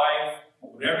on his wife,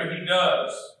 whatever he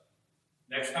does,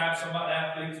 next time some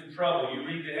athlete's in trouble, you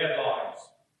read the headlines.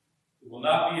 It will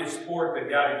not be a sport that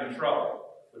got him in trouble.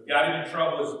 What got him in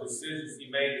trouble is the decisions he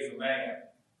made as a man.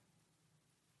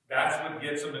 That's what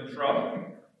gets him in trouble.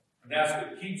 And that's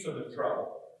what keeps him in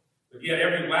trouble. But yet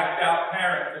every whacked out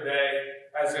parent today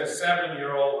has a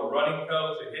 7-year-old, a running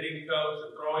coach, a hitting coach,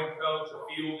 a throwing coach, a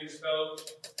fielding coach.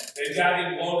 They've got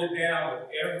him loaded down with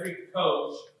every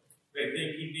coach they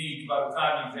think he needs by the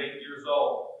time he's 8 years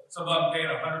old. Some of them paying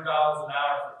 $100 an hour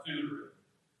for tutoring.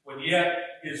 When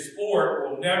yet his sport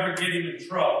will never get him in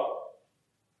trouble.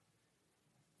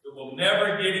 It will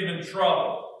never get him in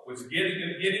trouble. What's going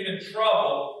to get him in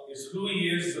trouble is who he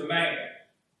is as a man.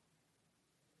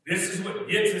 This is what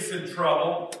gets us in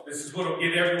trouble. This is what will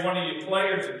get every one of you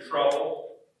players in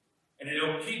trouble. And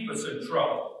it'll keep us in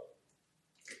trouble.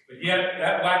 But yet,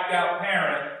 that whacked out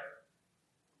parent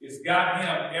has got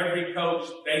him every coach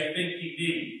they think he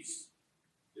needs.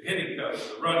 The hitting coach,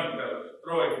 the running coach, the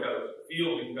throwing coach, the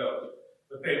fielding coach.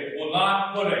 But they will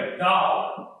not put $1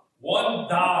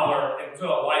 into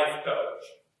a life coach.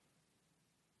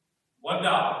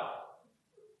 $1.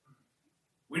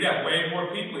 We'd have way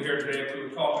more people here today if we were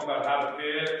talking about how to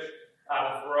pitch, how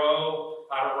to throw,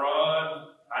 how to run,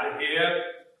 how to hit.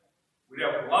 We'd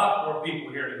have a lot more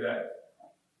people here today.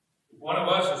 If one of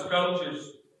us as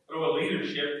coaches throw a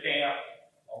leadership camp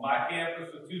on my campus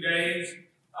for 2 days,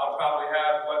 I'll probably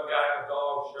have one guy and a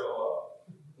dog show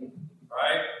up.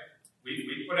 Right?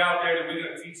 We put out there that we're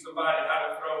going to teach somebody how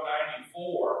to throw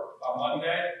 94 on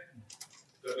Monday.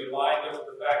 They'll be lined up at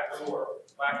the back door,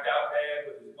 whacked out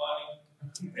dad with his money,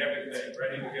 everything,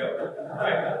 ready to go.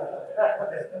 Right?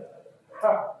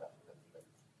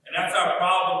 And that's our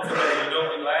problem today.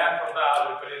 We laugh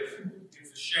about it, but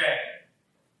it's a shame.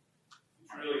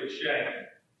 It's really a shame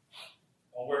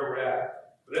on where we're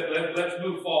at. But let's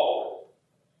move forward.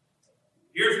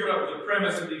 Here's what was the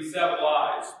premise of these 7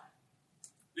 lies.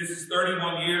 This is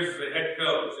 31 years as a head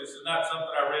coach. This is not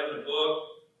something I read in the book.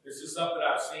 This is something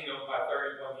I've seen over my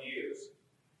 31 years.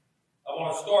 I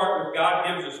want to start with God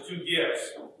gives us 2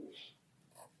 gifts.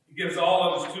 He gives all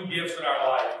of us 2 gifts in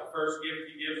our life. The first gift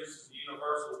he gives us is a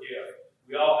universal gift.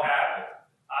 We all have it.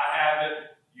 I have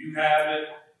it. You have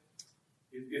it.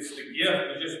 It's the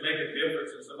gift to just make a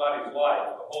difference in somebody's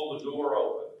life, to hold the door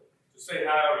open, to say,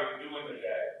 how are you doing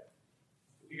today?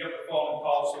 To pick up the phone and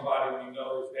call somebody when you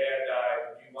know his dad died,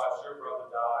 and you watched your brother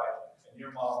die, and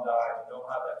your mom died, and know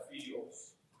how that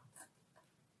feels.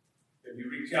 If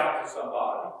you reach out to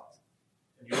somebody,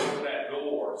 and you open that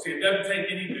door. See, it doesn't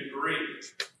take any degree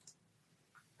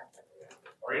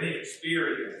or any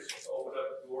experience to open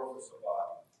up the door for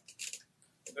somebody.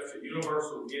 That's a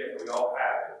universal gift. We all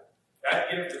have it.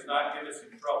 That gift does not get us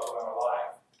in trouble in our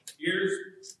life.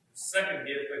 Here's the second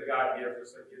gift that God gives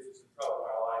us that gets us in trouble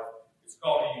in our life. It's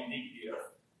called a unique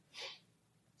gift.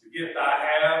 The gift I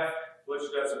have, Butch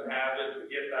doesn't have it. The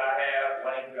gift I have,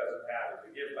 Lane doesn't have it.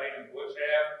 The gift Lane and Butch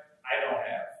have, I don't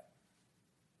have.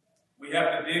 We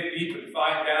have to dig deep and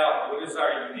find out what is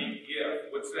our unique gift.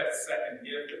 What's that second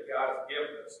gift that God has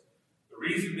given us? The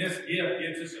reason this gift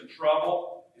gets us in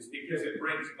trouble is because it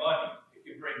brings money. It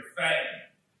can bring fame.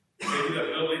 Maybe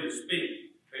the ability to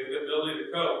speak. Maybe the ability to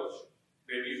coach.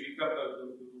 Maybe you become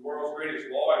the world's greatest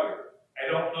lawyer. I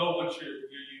don't know what your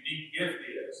unique gift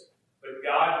is, but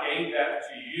God gave that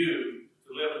to you to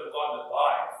live an abundant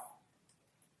life.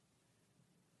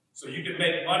 So you can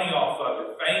make money off of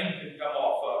it. Fame can come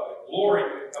off of it. Glory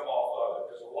can come off of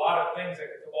it. There's a lot of things that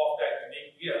can come off that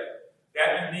unique gift.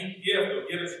 That unique gift will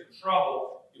get us in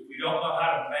trouble if we don't know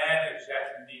how to manage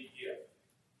that unique gift.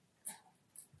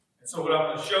 And so what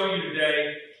I'm going to show you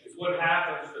today is what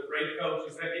happens to great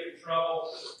coaches that get in trouble,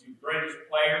 you greatest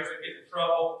players that get in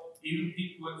trouble, even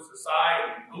people in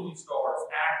society, movie stars,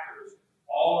 actors.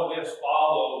 All of this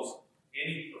follows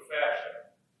any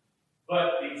profession.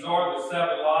 But these are the 7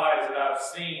 lies that I've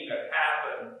seen that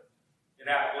happen in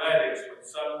athletics when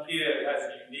some kid has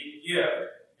a unique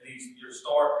gift and he's your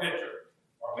star pitcher,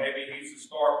 or maybe he's a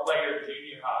star player at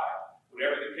junior high,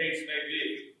 whatever the case may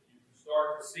be. You can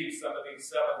start to see some of these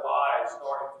 7 lies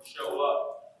starting to show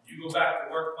up. You go back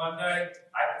to work Monday,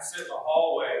 I can sit in the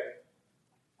hallway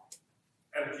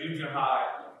at a junior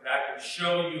high and I can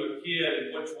show you a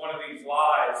kid which one of these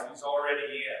lies he's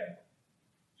already in.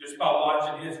 Just by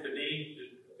watching his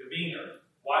demeanor,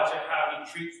 watching how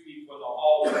he treats people in the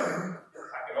hallway,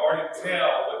 I can already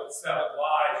tell what the 7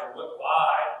 lies or what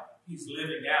lie he's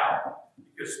living out.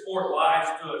 Because sport lies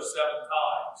to us 7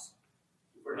 times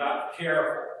if we're not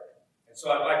careful. And so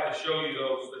I'd like to show you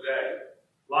those today.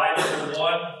 Lie number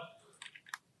 1,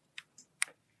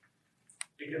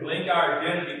 it can link our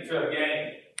identity to a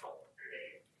game.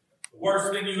 The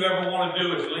worst thing you ever want to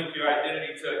do is link your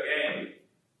identity to a game.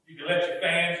 You can let your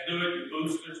fans do it, your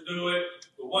boosters do it,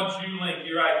 but once you link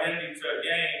your identity to a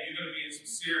game, you're going to be in some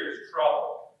serious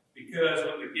trouble. Because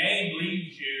when the game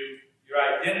leads you, your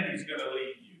identity is going to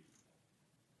lead you.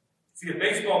 See, a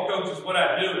baseball coach is what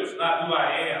I do. It's not who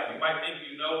I am. You might think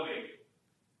you know me,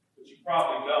 but you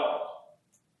probably don't,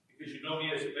 because you know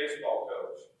me as a baseball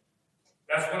coach.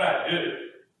 That's what I do.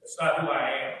 It's not who I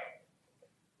am.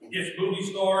 It gets movie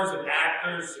stars and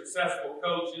actors, successful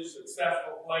coaches,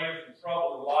 successful players in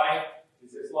trouble in life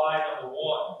is this lie number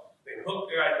one. They hook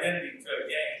their identity to a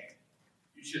game.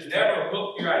 You should never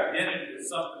hook your identity to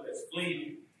something that's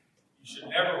fleeting. You should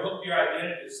never hook your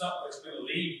identity to something that's going to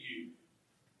leave you.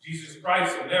 Jesus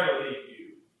Christ will never leave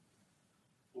you.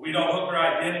 But we don't hook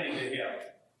our identity to him.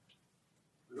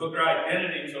 We hook our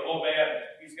identity to, oh man,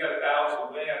 he's got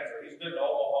 1,000 wins, or he's been to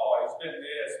Omaha, he's been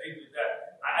this, he did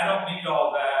that. I don't need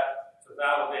all that to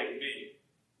validate me,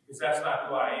 because that's not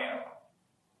who I am.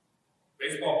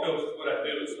 Baseball coach is what I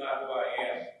do, it's not who I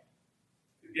am.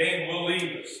 The game will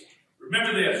leave us.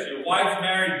 Remember this, your wife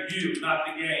married you, not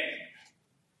the game.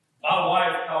 My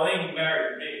wife, Colleen,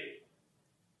 married me.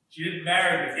 She didn't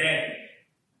marry the game.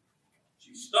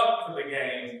 She stuck to the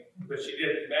game, but she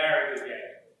didn't marry the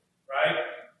game, right?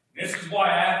 This is why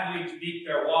athletes beat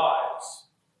their wives,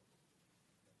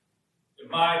 in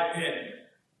my opinion.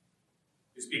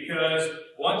 It's because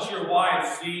once your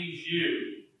wife sees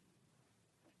you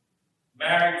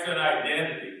married to an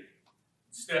identity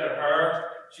instead of her,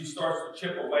 she starts to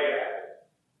chip away at it.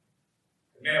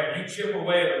 And man, when you chip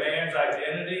away at a man's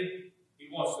identity, he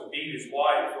wants to beat his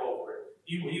wife over it.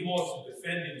 He wants to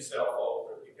defend himself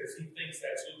over it because he thinks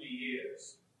that's who he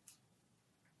is.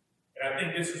 And I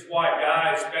think this is why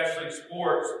guys, especially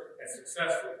sports and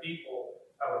successful people,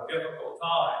 have a difficult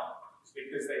time. It's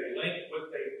because they link what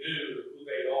they do to who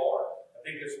they are. I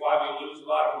think that's why we lose a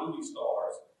lot of movie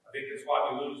stars. I think that's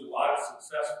why we lose a lot of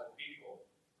successful people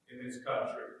in this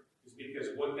country. It's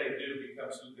because what they do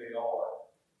becomes who they are.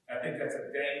 And I think that's a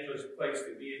dangerous place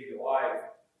to be in your life.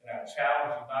 And I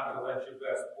challenge you not to let your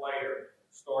best player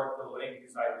start to link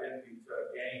his identity to a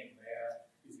game, man.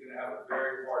 He's going to have a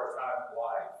very hard time in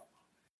life.